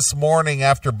 died this morning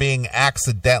after being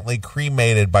accidentally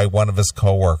cremated by one of his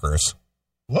coworkers.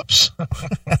 Whoops.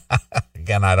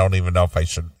 Again, I don't even know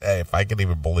if I can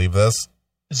even believe this.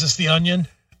 Is this The Onion?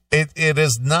 It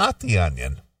is not The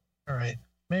Onion. All right.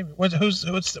 Maybe. What's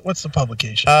the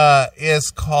publication?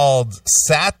 It's called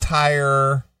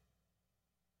Satire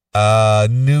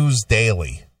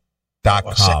Newsdaily.com.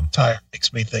 Well, satire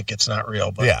makes me think it's not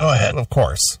real, but Yeah, go ahead. of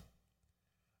course.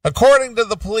 According to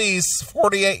the police,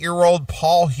 48-year-old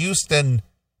Paul Houston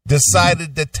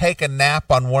decided to take a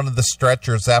nap on one of the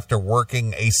stretchers after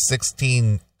working a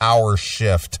 16-hour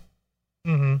shift.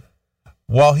 Mm-hmm.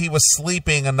 While he was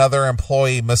sleeping, another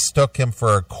employee mistook him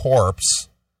for a corpse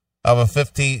of a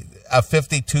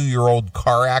 52-year-old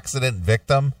car accident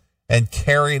victim and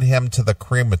carried him to the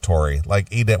crematory.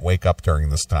 Like, he didn't wake up during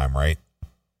this time, right?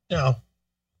 No.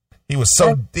 He was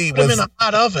so Put him in a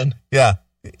hot oven. Yeah.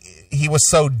 He was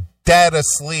so dead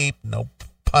asleep, no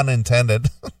pun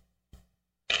intended.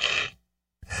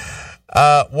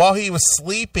 While he was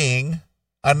sleeping,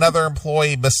 another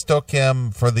employee mistook him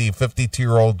for the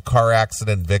 52-year-old car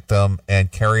accident victim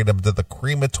and carried him to the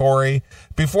crematory.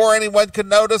 Before anyone could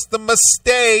notice the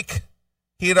mistake,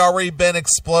 he had already been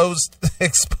exposed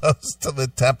to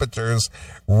the temperatures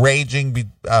ranging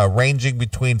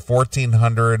between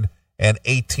 1,400 and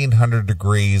 1,800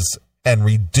 degrees and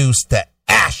reduced to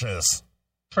ashes.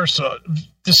 First of all,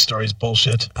 this story's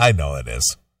bullshit. I know it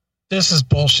is. This is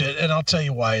bullshit, and I'll tell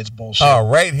you why it's bullshit. Oh,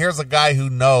 right. Here's a guy who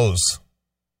knows.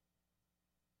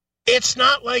 It's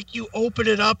not like you open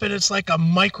it up and it's like a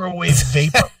microwave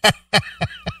vapor.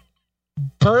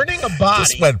 Burning a body.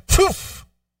 Just went poof.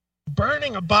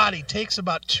 Burning a body takes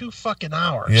about 2 fucking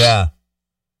hours. Yeah.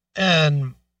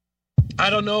 And I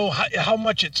don't know how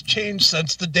much it's changed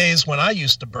since the days when I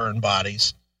used to burn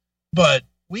bodies, but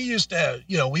we used to,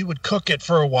 we would cook it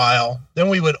for a while. Then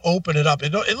we would open it up.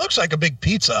 It looks like a big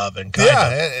pizza oven.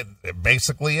 Yeah, it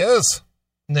basically is.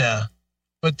 Yeah.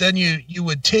 But then you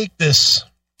would take this.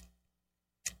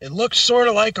 It looked sort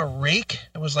of like a rake.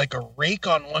 It was like a rake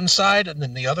on one side, and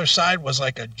then the other side was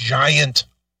like a giant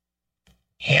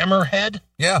hammerhead.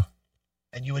 Yeah.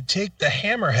 And you would take the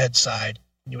hammerhead side,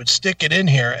 and you would stick it in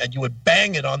here, and you would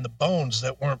bang it on the bones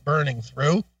that weren't burning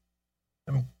through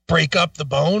and break up the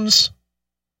bones.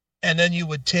 And then you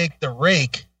would take the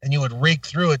rake, and you would rake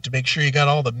through it to make sure you got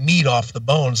all the meat off the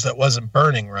bones that wasn't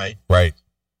burning right. Right.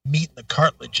 Meat in the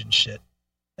cartilage and shit.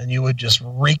 And you would just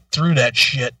rake through that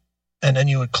shit, and then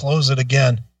you would close it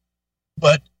again.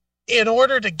 But in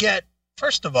order to get,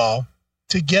 first of all,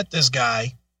 to get this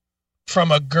guy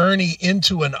from a gurney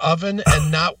into an oven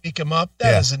and not wake him up,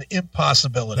 that is an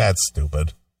impossibility. That's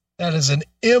stupid. That is an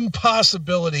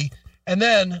impossibility. And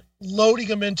then loading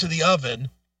him into the oven,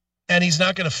 and he's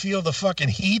not going to feel the fucking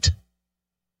heat.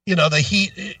 The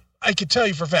heat, I can tell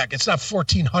you for a fact, it's not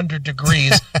 1,400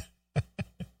 degrees.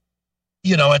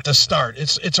 At the start,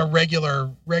 it's a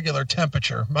regular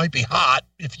temperature. Might be hot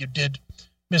if you did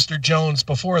Mr. Jones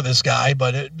before this guy,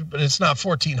 but it's not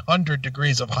 1,400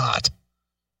 degrees of hot.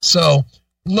 So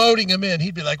loading him in,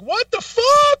 he'd be like, "What the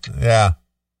fuck?" Yeah.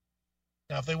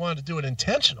 Now, if they wanted to do it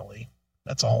intentionally,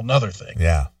 that's a whole nother thing.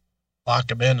 Yeah. Lock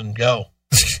him in and go.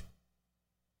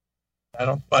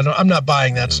 I'm not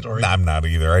buying that story. I'm not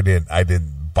either. I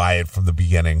didn't buy it from the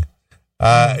beginning.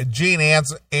 Jean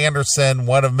Anderson,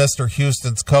 one of Mr.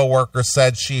 Houston's coworkers,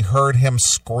 said she heard him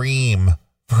scream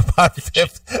for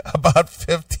about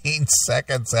 15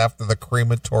 seconds after the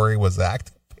crematory was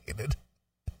activated.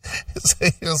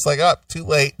 He was like, oh, too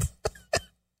late.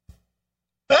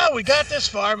 Well, we got this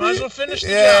far. Might as well finish the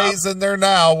Yeah, job. he's in there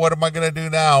now. What am I going to do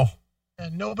now?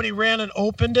 And nobody ran and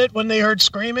opened it when they heard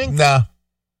screaming? No.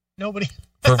 Nobody.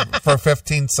 For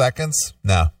 15 seconds?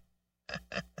 No.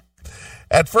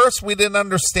 At first, we didn't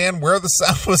understand where the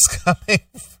sound was coming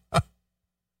from.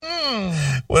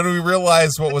 When we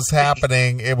realized what was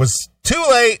happening, it was too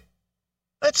late.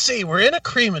 Let's see. We're in a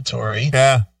crematory.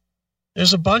 Yeah.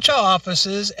 There's a bunch of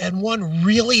offices and one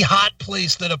really hot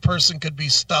place that a person could be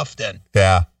stuffed in.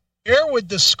 Yeah. Where would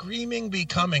the screaming be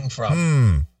coming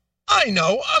from? I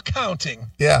know, accounting.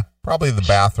 Yeah, probably the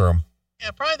bathroom.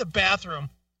 Yeah, probably the bathroom.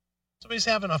 Somebody's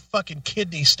having a fucking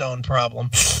kidney stone problem.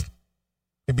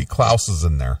 Maybe Klaus is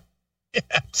in there. Yeah,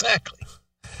 exactly.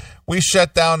 We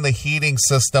shut down the heating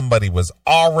system, but he was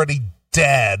already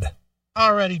dead.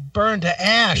 Already burned to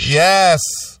ash. Yes.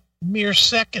 Mere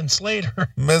seconds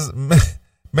later.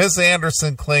 Ms.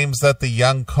 Anderson claims that the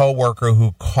young coworker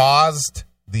who caused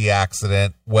the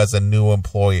accident was a new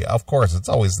employee. Of course, it's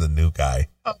always the new guy.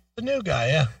 Oh, the new guy,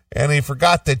 yeah. And he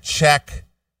forgot to check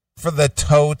for the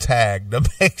toe tag to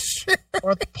make sure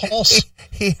Or the pulse.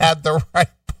 he had the right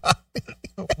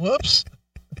body. Whoops.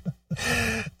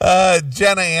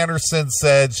 Jenna Anderson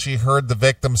said she heard the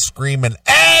victim scream in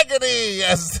agony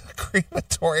as the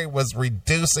crematory was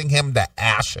reducing him to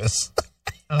ashes.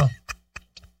 Oh.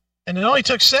 And it only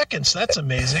took seconds. That's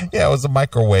amazing. Yeah, it was a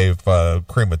microwave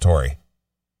crematory.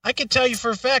 I can tell you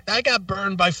for a fact, I got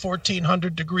burned by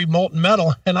 1,400 degree molten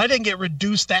metal, and I didn't get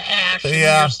reduced to ash.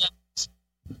 Yeah. Here.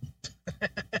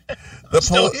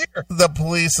 The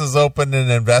police has opened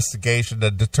an investigation to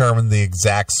determine the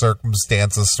exact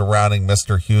circumstances surrounding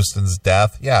Mr. Houston's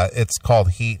death. Yeah, it's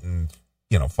called heat and,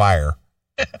 fire.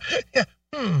 Yeah.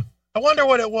 I wonder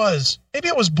what it was. Maybe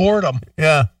it was boredom.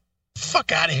 Yeah.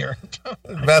 Fuck out of here.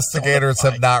 Investigators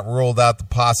have not ruled out the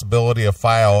possibility of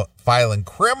filing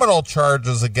criminal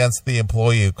charges against the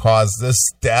employee who caused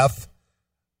this death.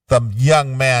 The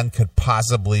young man could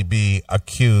possibly be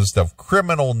accused of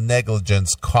criminal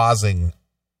negligence causing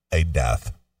a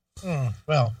death.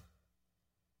 Well,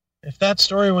 if that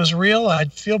story was real,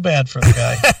 I'd feel bad for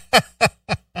the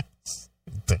guy.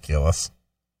 Ridiculous.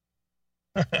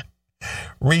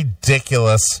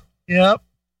 Ridiculous. Yep.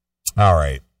 All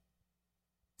right.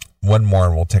 One more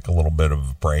and we'll take a little bit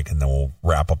of a break and then we'll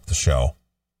wrap up the show.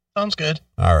 Sounds good.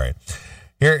 All right.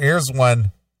 Here's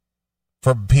one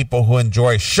for people who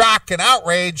enjoy shock and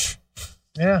outrage.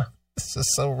 Yeah. This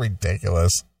is so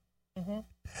ridiculous. Mm-hmm.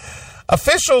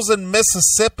 Officials in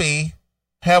Mississippi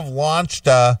have launched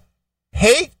a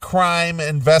hate crime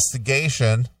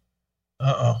investigation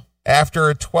after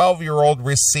a 12-year-old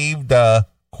received a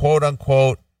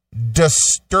quote-unquote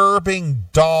disturbing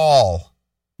doll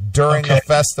during a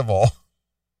festival.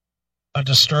 A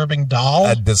disturbing doll?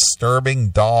 A disturbing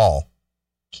doll.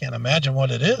 Can't imagine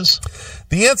what it is.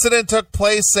 The incident took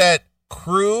place at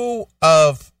Crew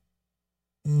of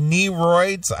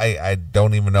Neroids. I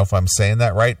don't even know if I'm saying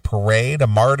that right. Parade, a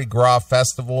Mardi Gras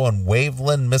festival in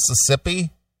Waveland,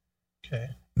 Mississippi.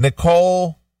 Okay.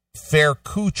 Nicole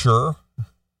Faircouture,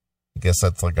 I guess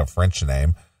that's like a French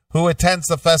name, who attends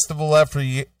the festival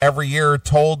every year,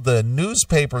 told the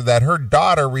newspaper that her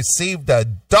daughter received a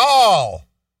doll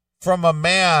from a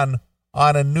man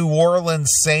on a New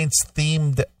Orleans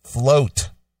Saints-themed float.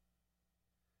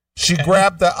 She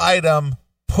grabbed the item,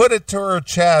 put it to her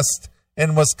chest,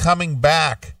 and was coming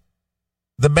back.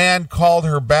 The man called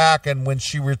her back, and when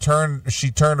she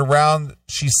turned around,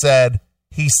 he said,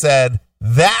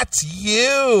 "That's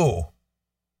you."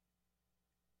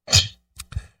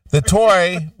 The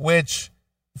toy, which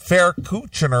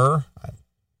Faircouture, I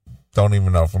don't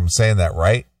even know if I'm saying that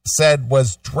right, said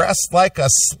was dressed like a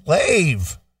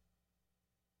slave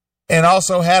and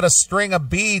also had a string of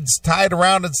beads tied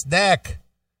around its neck.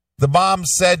 The mom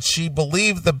said she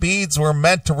believed the beads were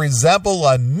meant to resemble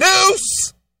a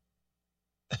noose.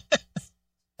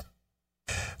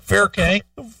 Fairconeture.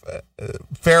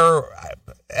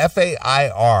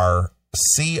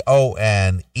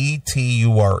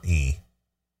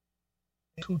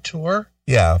 Couture?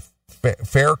 Yeah,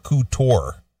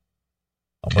 Faircouture.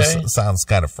 Almost sounds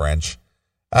kind of French.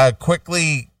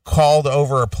 Quickly called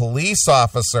over a police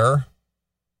officer,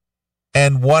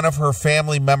 and one of her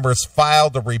family members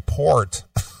filed a report.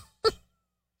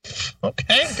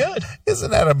 Okay, good. Isn't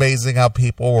that amazing how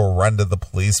people will run to the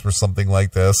police for something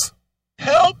like this?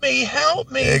 Help me,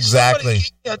 help me. Exactly.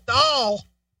 Somebody get a doll.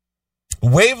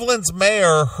 Waveland's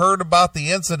mayor heard about the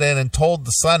incident and told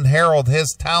the Sun Herald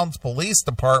his town's police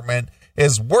department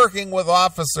is working with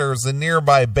officers in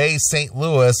nearby Bay St.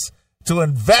 Louis to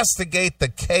investigate the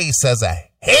case as a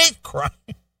hate crime.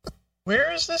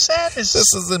 Where is this at? This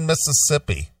is in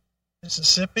Mississippi.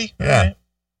 Mississippi? Yeah. All right.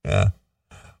 Yeah.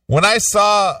 When I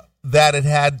saw that it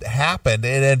had happened,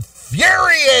 it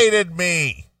infuriated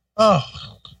me. Oh,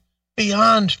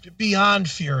 beyond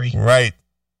fury. Right.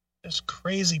 Just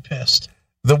crazy pissed.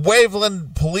 The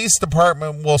Waveland Police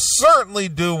Department will certainly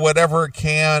do whatever it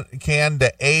can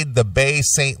to aid the Bay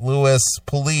St. Louis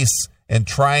police in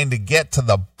trying to get to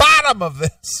the bottom of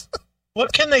this.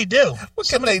 What can they do? What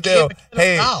can they do?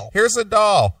 Hey, here's a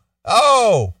doll.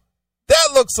 Oh, that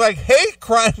looks like hate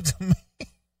crime to me.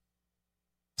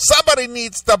 Somebody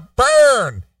needs to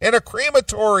burn in a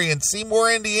crematory in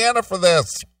Seymour, Indiana for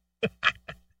this.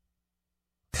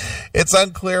 It's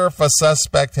unclear if a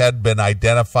suspect had been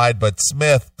identified, but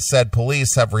Smith said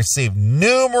police have received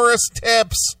numerous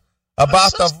tips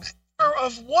about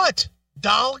of what?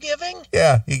 Doll giving?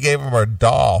 Yeah, he gave him a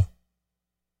doll.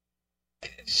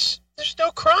 There's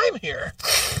no crime here.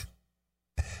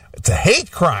 It's a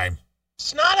hate crime.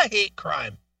 It's not a hate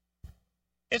crime.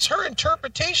 It's her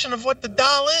interpretation of what the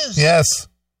doll is. Yes.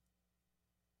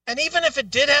 And even if it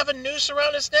did have a noose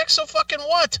around its neck, so fucking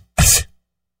what?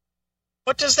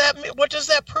 What does that mean? What does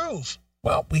that prove?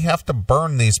 Well, we have to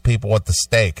burn these people at the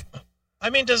stake.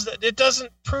 I mean, it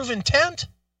doesn't prove intent?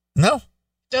 No.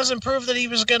 It doesn't prove that he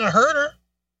was going to hurt her.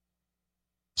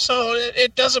 So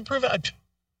it doesn't prove it.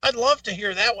 I'd love to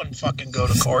hear that one fucking go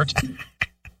to court.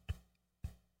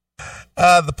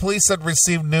 The police had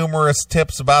received numerous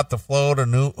tips about the float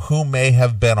and who may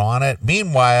have been on it.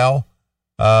 Meanwhile,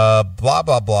 blah,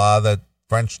 blah, blah, the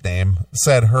French name,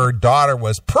 said her daughter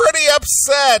was pretty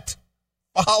upset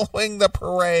following the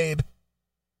parade.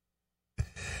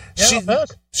 Yeah,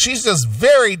 she's just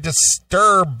very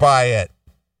disturbed by it,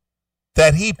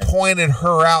 that he pointed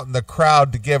her out in the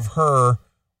crowd to give her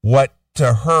what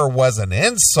to her was an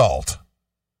insult.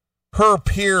 Her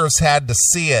peers had to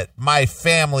see it. My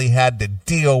family had to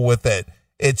deal with it.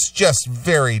 It's just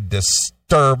very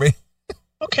disturbing.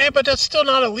 Okay, but that's still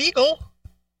not illegal.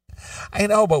 I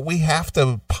know, but we have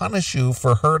to punish you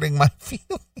for hurting my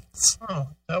feelings. Oh, is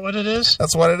that what it is?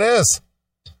 That's what it is.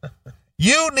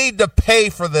 You need to pay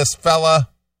for this, fella.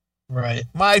 Right.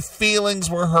 My feelings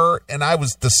were hurt, and I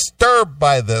was disturbed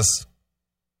by this.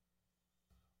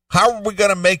 How are we going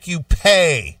to make you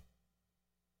pay?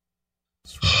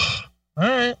 All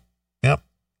right. Yep.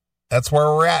 That's where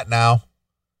we're at now.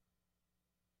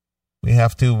 We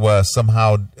have to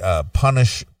somehow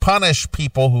punish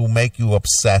people who make you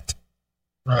upset.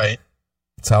 Right.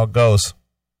 That's how it goes.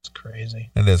 It's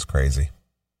crazy. It is crazy.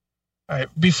 All right.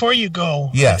 Before you go,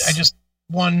 yes, I just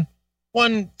one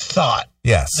thought.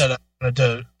 Yes. That I wanted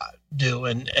to do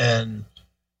and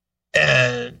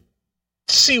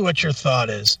see what your thought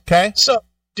is. Okay. So,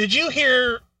 did you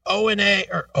hear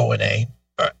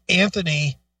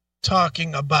Anthony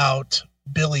talking about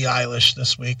Billie Eilish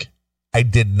this week? I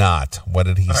did not. What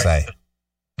did he say?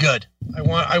 Good. I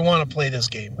want to play this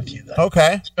game with you then.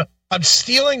 Okay. I'm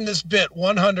stealing this bit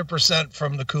 100%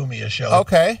 from the Cumia show.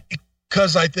 Okay.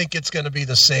 Because I think it's going to be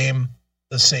the same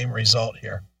result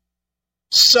here.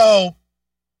 So,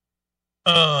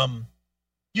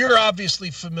 you're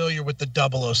obviously familiar with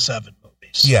the 007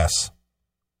 movies. Yes.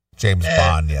 James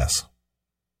Bond, yes.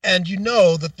 And you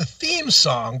know that the theme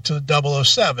song to the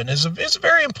 007 is a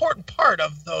very important part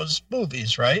of those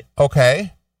movies, right?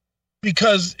 Okay.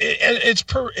 Because it's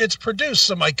produced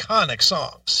some iconic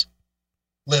songs.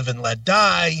 Live and Let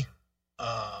Die,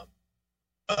 The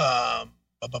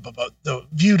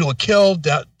View to a Kill,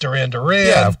 Duran Duran.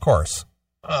 Yeah, of course.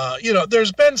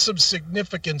 There's been some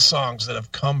significant songs that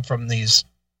have come from these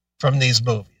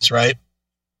movies, right?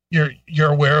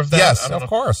 You're aware of that? Yes, of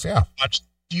course, yeah.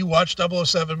 Do you watch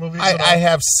 007 movies? I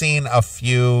have seen a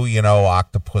few,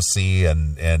 Octopussy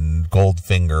and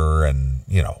Goldfinger and,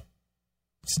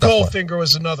 stuff. Goldfinger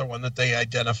was another one that they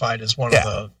identified as one of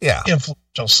the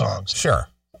influential songs. Sure.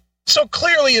 So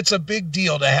clearly it's a big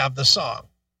deal to have the song.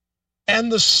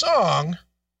 And the song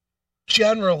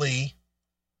generally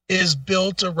is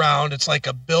built around, it's like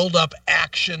a build-up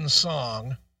action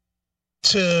song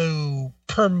to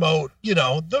promote,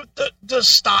 the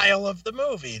style of the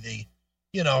movie,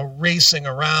 racing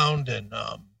around and,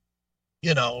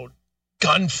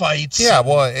 gunfights. Yeah,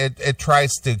 well, it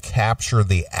tries to capture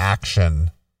the action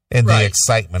and the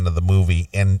excitement of the movie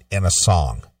in a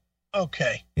song.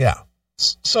 Okay. Yeah.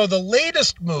 So the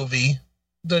latest movie,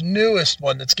 the newest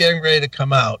one that's getting ready to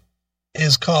come out,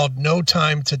 is called No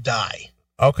Time to Die.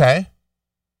 Okay.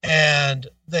 And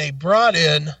they brought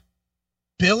in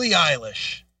Billie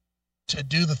Eilish to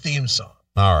do the theme song.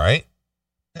 All right.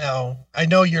 Now, I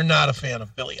know you're not a fan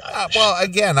of Billie Eilish. Well,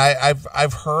 again,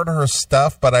 I've heard her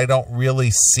stuff, but I don't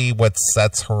really see what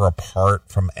sets her apart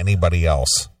from anybody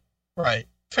else. Right.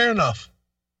 Fair enough.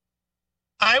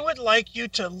 I would like you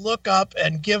to look up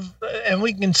and and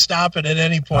we can stop it at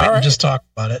any point and just talk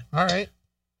about it. All right.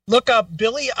 Look up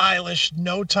Billie Eilish,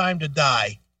 No Time to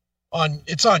Die.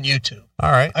 It's on YouTube.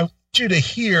 All right. I want you to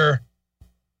hear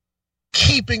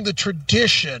Keeping the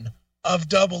Tradition of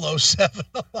 007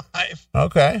 Alive.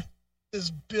 Okay. This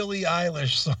Billie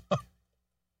Eilish song.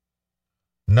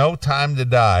 No Time to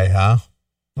Die, huh?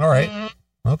 All right.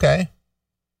 Mm-hmm. Okay.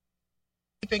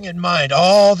 Keeping in mind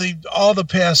all the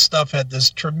past stuff had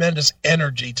this tremendous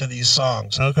energy to these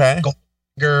songs. Okay.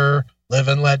 Goldfinger, Live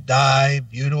and Let Die,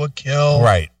 View to a Kill.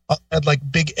 Right. Had like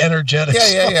big energetic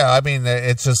songs. Yeah. I mean,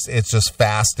 it's just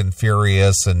fast and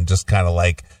furious and just kind of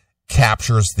like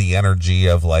captures the energy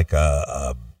of like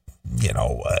an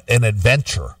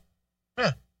adventure.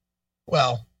 Yeah.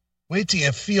 Well, wait till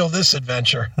you feel this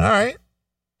adventure. All right.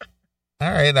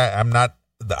 I'm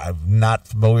not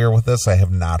familiar with this. I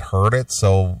have not heard it,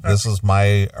 so this is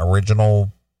my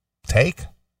original take.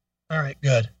 All right,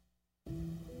 good.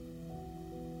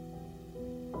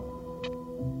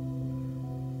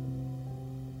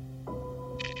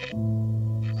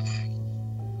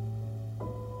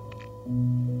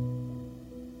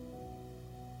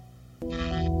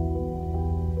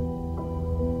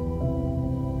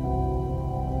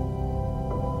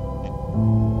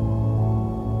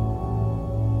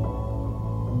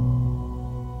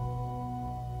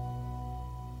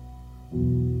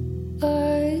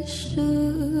 I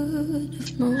should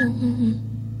have known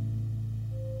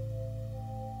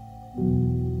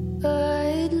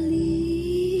I'd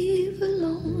leave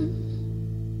alone.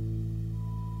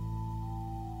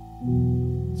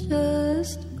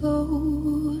 Just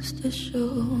goes to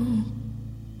show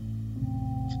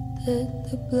that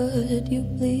the blood you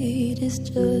bleed is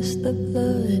just the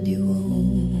blood you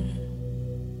own.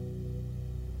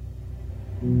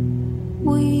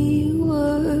 We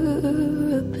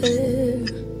were a pair.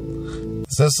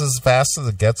 Is this as fast as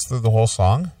it gets through the whole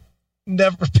song?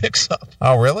 Never picks up.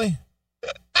 Oh, really?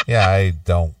 Yeah, I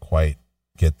don't quite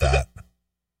get that.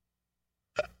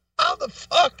 How the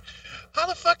fuck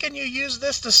can you use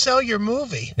this to sell your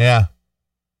movie? Yeah.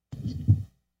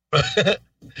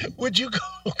 Would you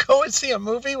go and see a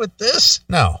movie with this?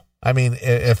 No. I mean,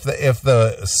 if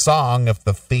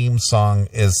the theme song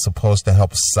is supposed to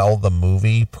help sell the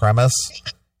movie premise,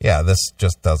 yeah, this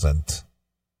just doesn't.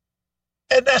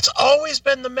 And that's always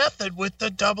been the method with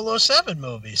the 007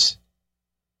 movies.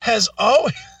 Has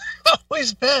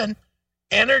always been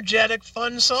energetic,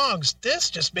 fun songs. This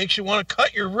just makes you want to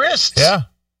cut your wrists. Yeah.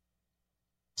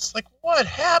 It's like, what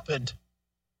happened?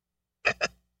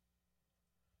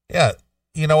 Yeah.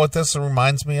 You know what this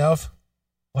reminds me of?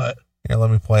 What? Here,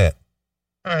 let me play it.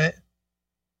 All right.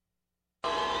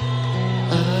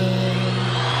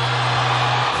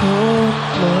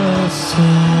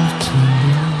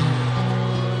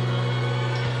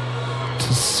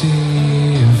 To see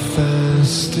if I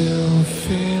still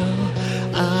feel.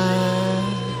 I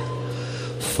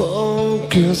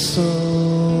focus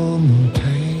on the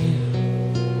pain,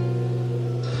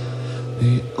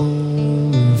 the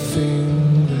only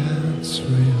thing that's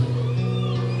real.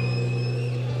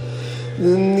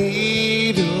 The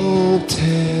needle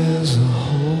tears a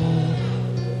hole,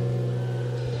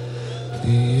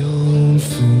 the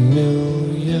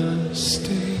unfamiliar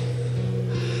state.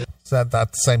 Is that the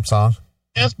same song?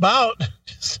 It's about.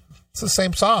 It's the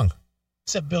same song.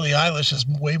 Except Billie Eilish is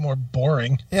way more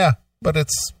boring. Yeah, but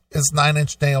it's Nine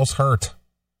Inch Nails hurt.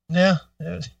 Yeah,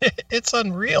 it's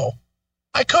unreal.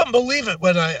 I couldn't believe it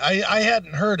when I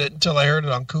hadn't heard it until I heard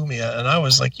it on Kumia, and I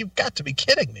was like, you've got to be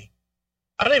kidding me.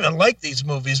 I don't even like these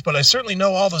movies, but I certainly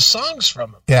know all the songs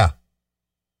from them. Yeah.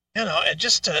 You know, and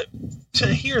just to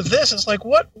hear this, it's like,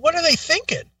 what are they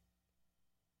thinking?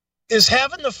 Is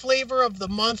having the flavor of the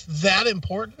month that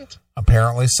important?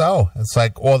 Apparently so. It's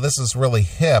like, well, this is really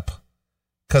hip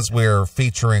because we're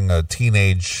featuring a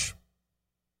teenage.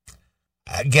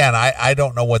 Again, I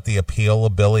don't know what the appeal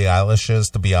of Billie Eilish is,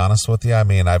 to be honest with you. I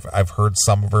mean, I've heard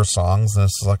some of her songs, and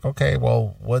it's like, okay,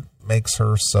 well, what makes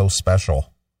her so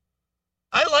special?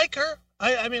 I like her.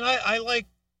 I like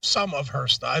some of her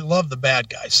stuff. I love the Bad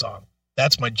Guy song.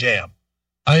 That's my jam.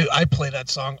 I play that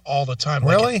song all the time.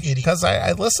 Really? Like because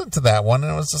I listened to that one,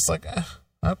 and it was just like,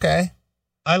 okay.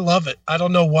 I love it. I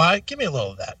don't know why. Give me a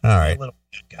little of that. All right. A little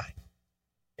Bad Guy.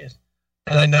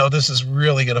 And I know this is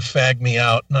really going to fag me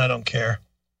out, and I don't care.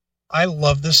 I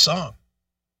love this song.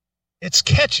 It's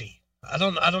catchy. I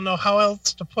don't know how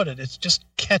else to put it. It's just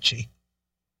catchy.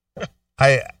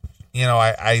 I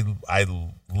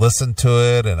listened to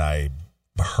it and I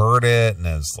heard it and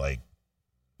it's like,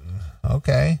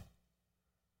 okay.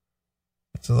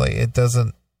 It's like, it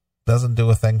doesn't do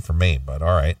a thing for me, but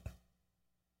all right.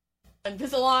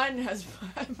 Invisalign has.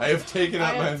 I have taken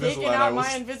out my Invisalign. Taken out my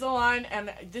Invisalign,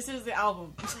 and this is the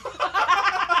album.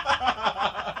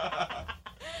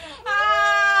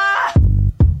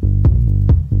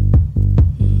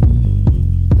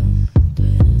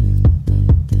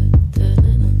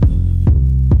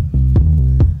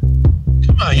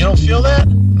 Come on, you don't feel that?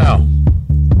 No.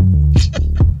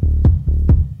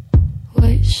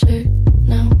 White shirt,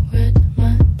 now red,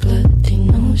 my bloody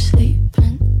nose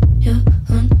sleeping. You're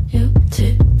on your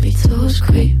tippy toes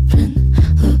creeping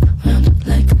around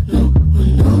like no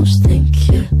one knows. Think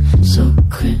you're so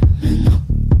criminal.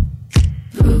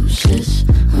 Bruises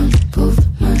on both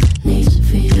my knees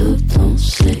for you. Don't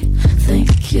say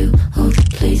thank you. Oh,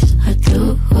 please, I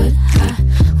do what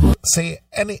I want. See,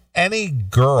 any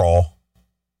girl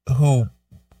who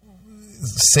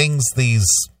sings these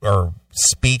or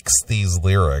speaks these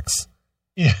lyrics,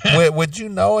 Yeah. would you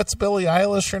know it's Billie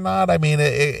Eilish or not? I mean,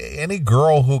 any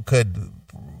girl who could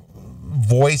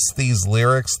voice these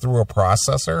lyrics through a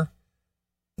processor,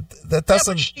 that Yeah,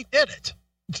 doesn't. but she did it.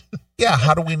 Yeah,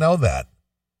 how do we know that?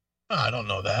 I don't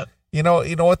know that. You know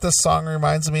what this song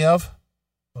reminds me of?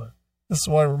 What? This is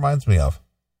what it reminds me of.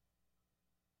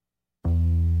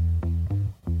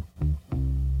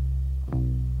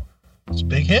 It's a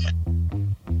big hit.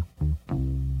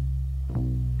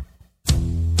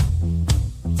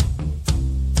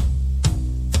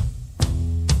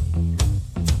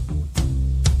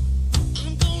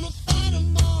 I'm gonna fight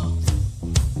 'em all.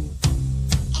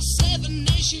 A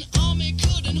seven-nation army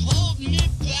couldn't hold me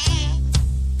back.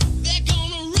 They're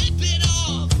gonna rip it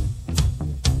off,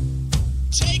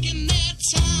 taking their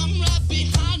time right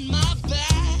behind my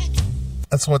back.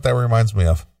 That's what that reminds me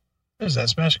of. Is that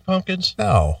Smashing Pumpkins?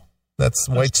 No, that's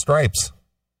White Stripes.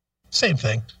 Same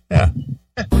thing. Yeah.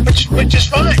 Which is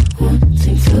fine.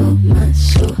 Wanting to my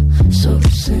soul, so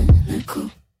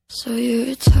cynical. So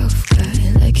you're a tough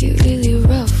guy, like you really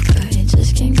rough guy.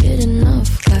 Just can't get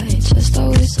enough guy, just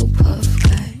always so puff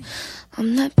guy.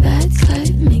 I'm that bad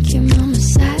type, make your mama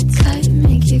sad type,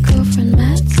 make your girlfriend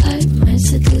mad type, might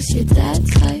seduce your dad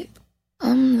type.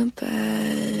 I'm the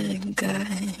bad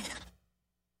guy.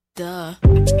 Duh.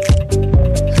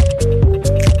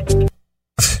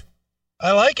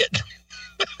 I like it.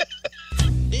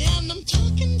 And I'm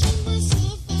talking to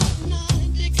myself at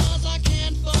night because I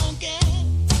can't forget.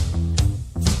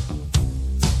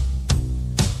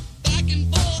 Back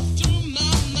and forth through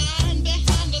my mind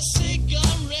behind a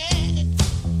cigarette.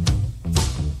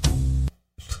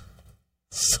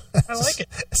 I like it.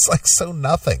 It's like so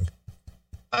nothing.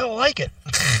 I like it.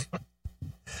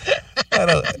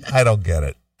 I don't get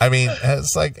it. I mean,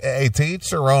 it's like, hey, to each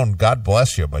their own. God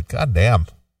bless you, but goddamn.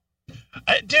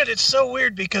 Dude, it's so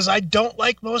weird because I don't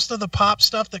like most of the pop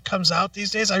stuff that comes out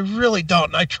these days. I really don't.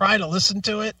 And I try to listen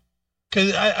to it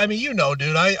because, I mean, you know,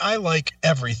 dude, I like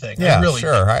everything. Yeah, I really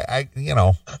sure. I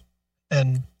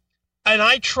and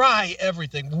I try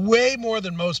everything way more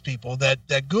than most people. That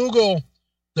the Google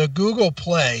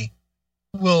Play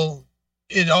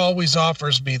it always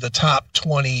offers me the top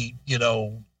 20,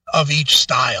 of each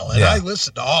style, and Yeah. I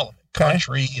listen to all of it, Okay.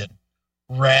 country and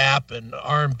rap and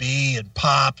R&B and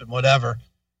pop and whatever.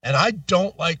 And I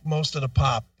don't like most of the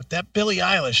pop, but that Billie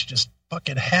Eilish just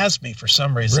fucking has me for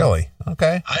some reason. really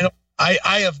okay.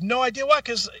 I have no idea why,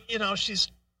 because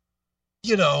she's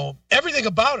everything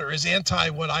about her is anti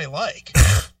what I like.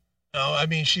 I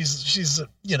mean she's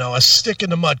a stick in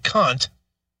the mud cunt,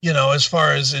 as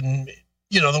far as in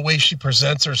the way she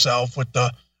presents herself with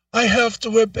the I have to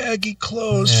wear baggy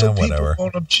clothes so whatever. people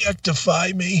won't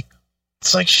objectify me.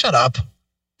 It's like, shut up.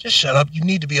 Just shut up. You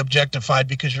need to be objectified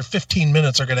because your 15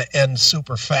 minutes are going to end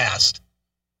super fast.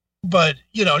 But,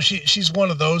 she's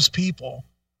one of those people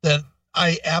that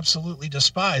I absolutely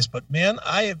despise. But, man,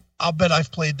 I'll bet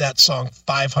I've played that song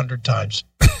 500 times.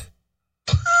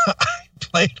 I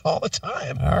play it all the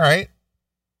time. All right.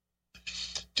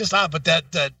 Just but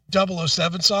that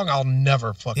 007 song, I'll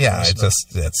never fucking Yeah, listen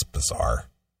to. it's bizarre.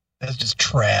 That's just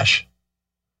trash.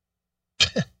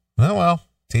 Well,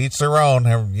 to each their own.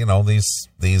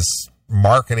 These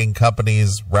marketing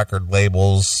companies, record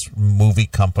labels, movie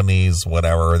companies,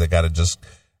 whatever. They got to just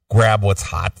grab what's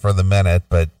hot for the minute.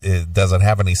 But does it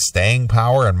have any staying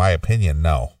power? In my opinion,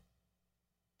 no.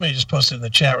 You just posted in the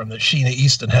chat room that Sheena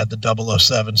Easton had the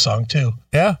 007 song too.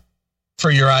 Yeah. For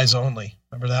Your Eyes Only.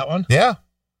 Remember that one? Yeah.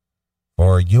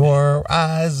 For Your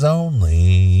Eyes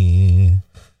Only.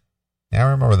 Yeah, I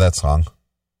remember that song.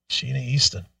 Sheena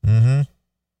Easton. Mm-hmm.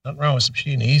 Nothing wrong with some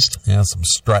Sheena Easton. Yeah, some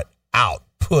strut out.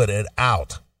 Put it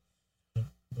out.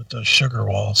 With those sugar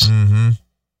walls. Mm-hmm.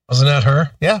 Wasn't that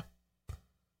her? Yeah.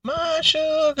 My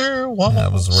sugar walls.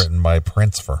 That was written by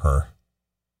Prince for her.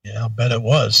 Yeah, I'll bet it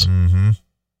was. Mm-hmm.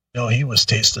 No, he was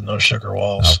tasting those sugar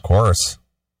walls. Of course.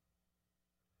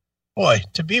 Boy,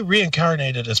 to be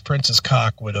reincarnated as Prince's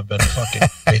cock would have been fucking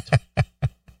great.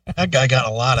 That guy got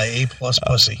a lot of A-plus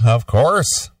pussy. Of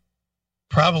course.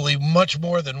 Probably much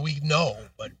more than we know,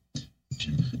 but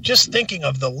just thinking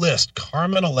of the list: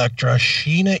 Carmen Electra,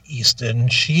 Sheena Easton,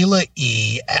 Sheila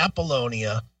E.,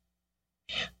 Apollonia.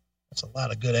 That's a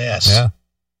lot of good ass. Yeah.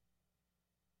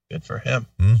 Good for him.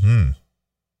 Mm-hmm.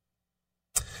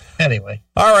 Anyway.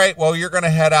 All right. Well, you're going to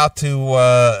head out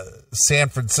to San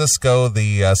Francisco,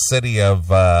 the city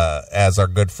of, as our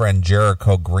good friend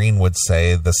Jericho Green would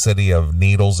say, the city of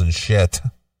needles and shit.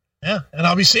 Yeah, and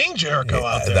I'll be seeing Jericho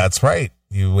out there. That's right.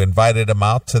 You invited him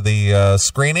out to the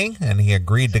screening, and he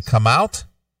agreed to come out.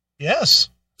 Yes.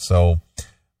 So,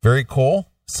 very cool.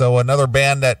 So, another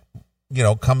band that, you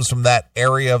know, comes from that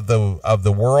area of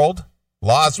the world,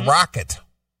 Laws Rocket.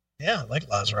 Yeah, I like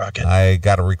Laws Rocket. I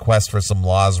got a request for some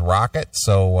Laws Rocket,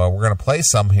 so we're going to play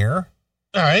some here.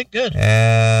 All right, good.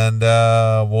 And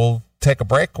we'll take a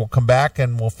break. We'll come back,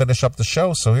 and we'll finish up the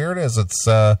show. So here it is. It's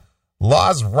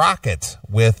Laws Rocket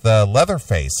with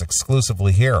Leatherface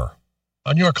exclusively here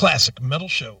on your classic metal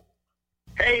show.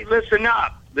 Hey, listen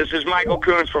up. This is Michael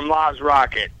Coons from Laws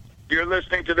Rocket. You're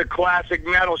listening to the Classic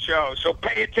Metal Show, so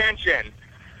pay attention.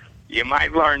 You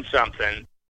might learn something.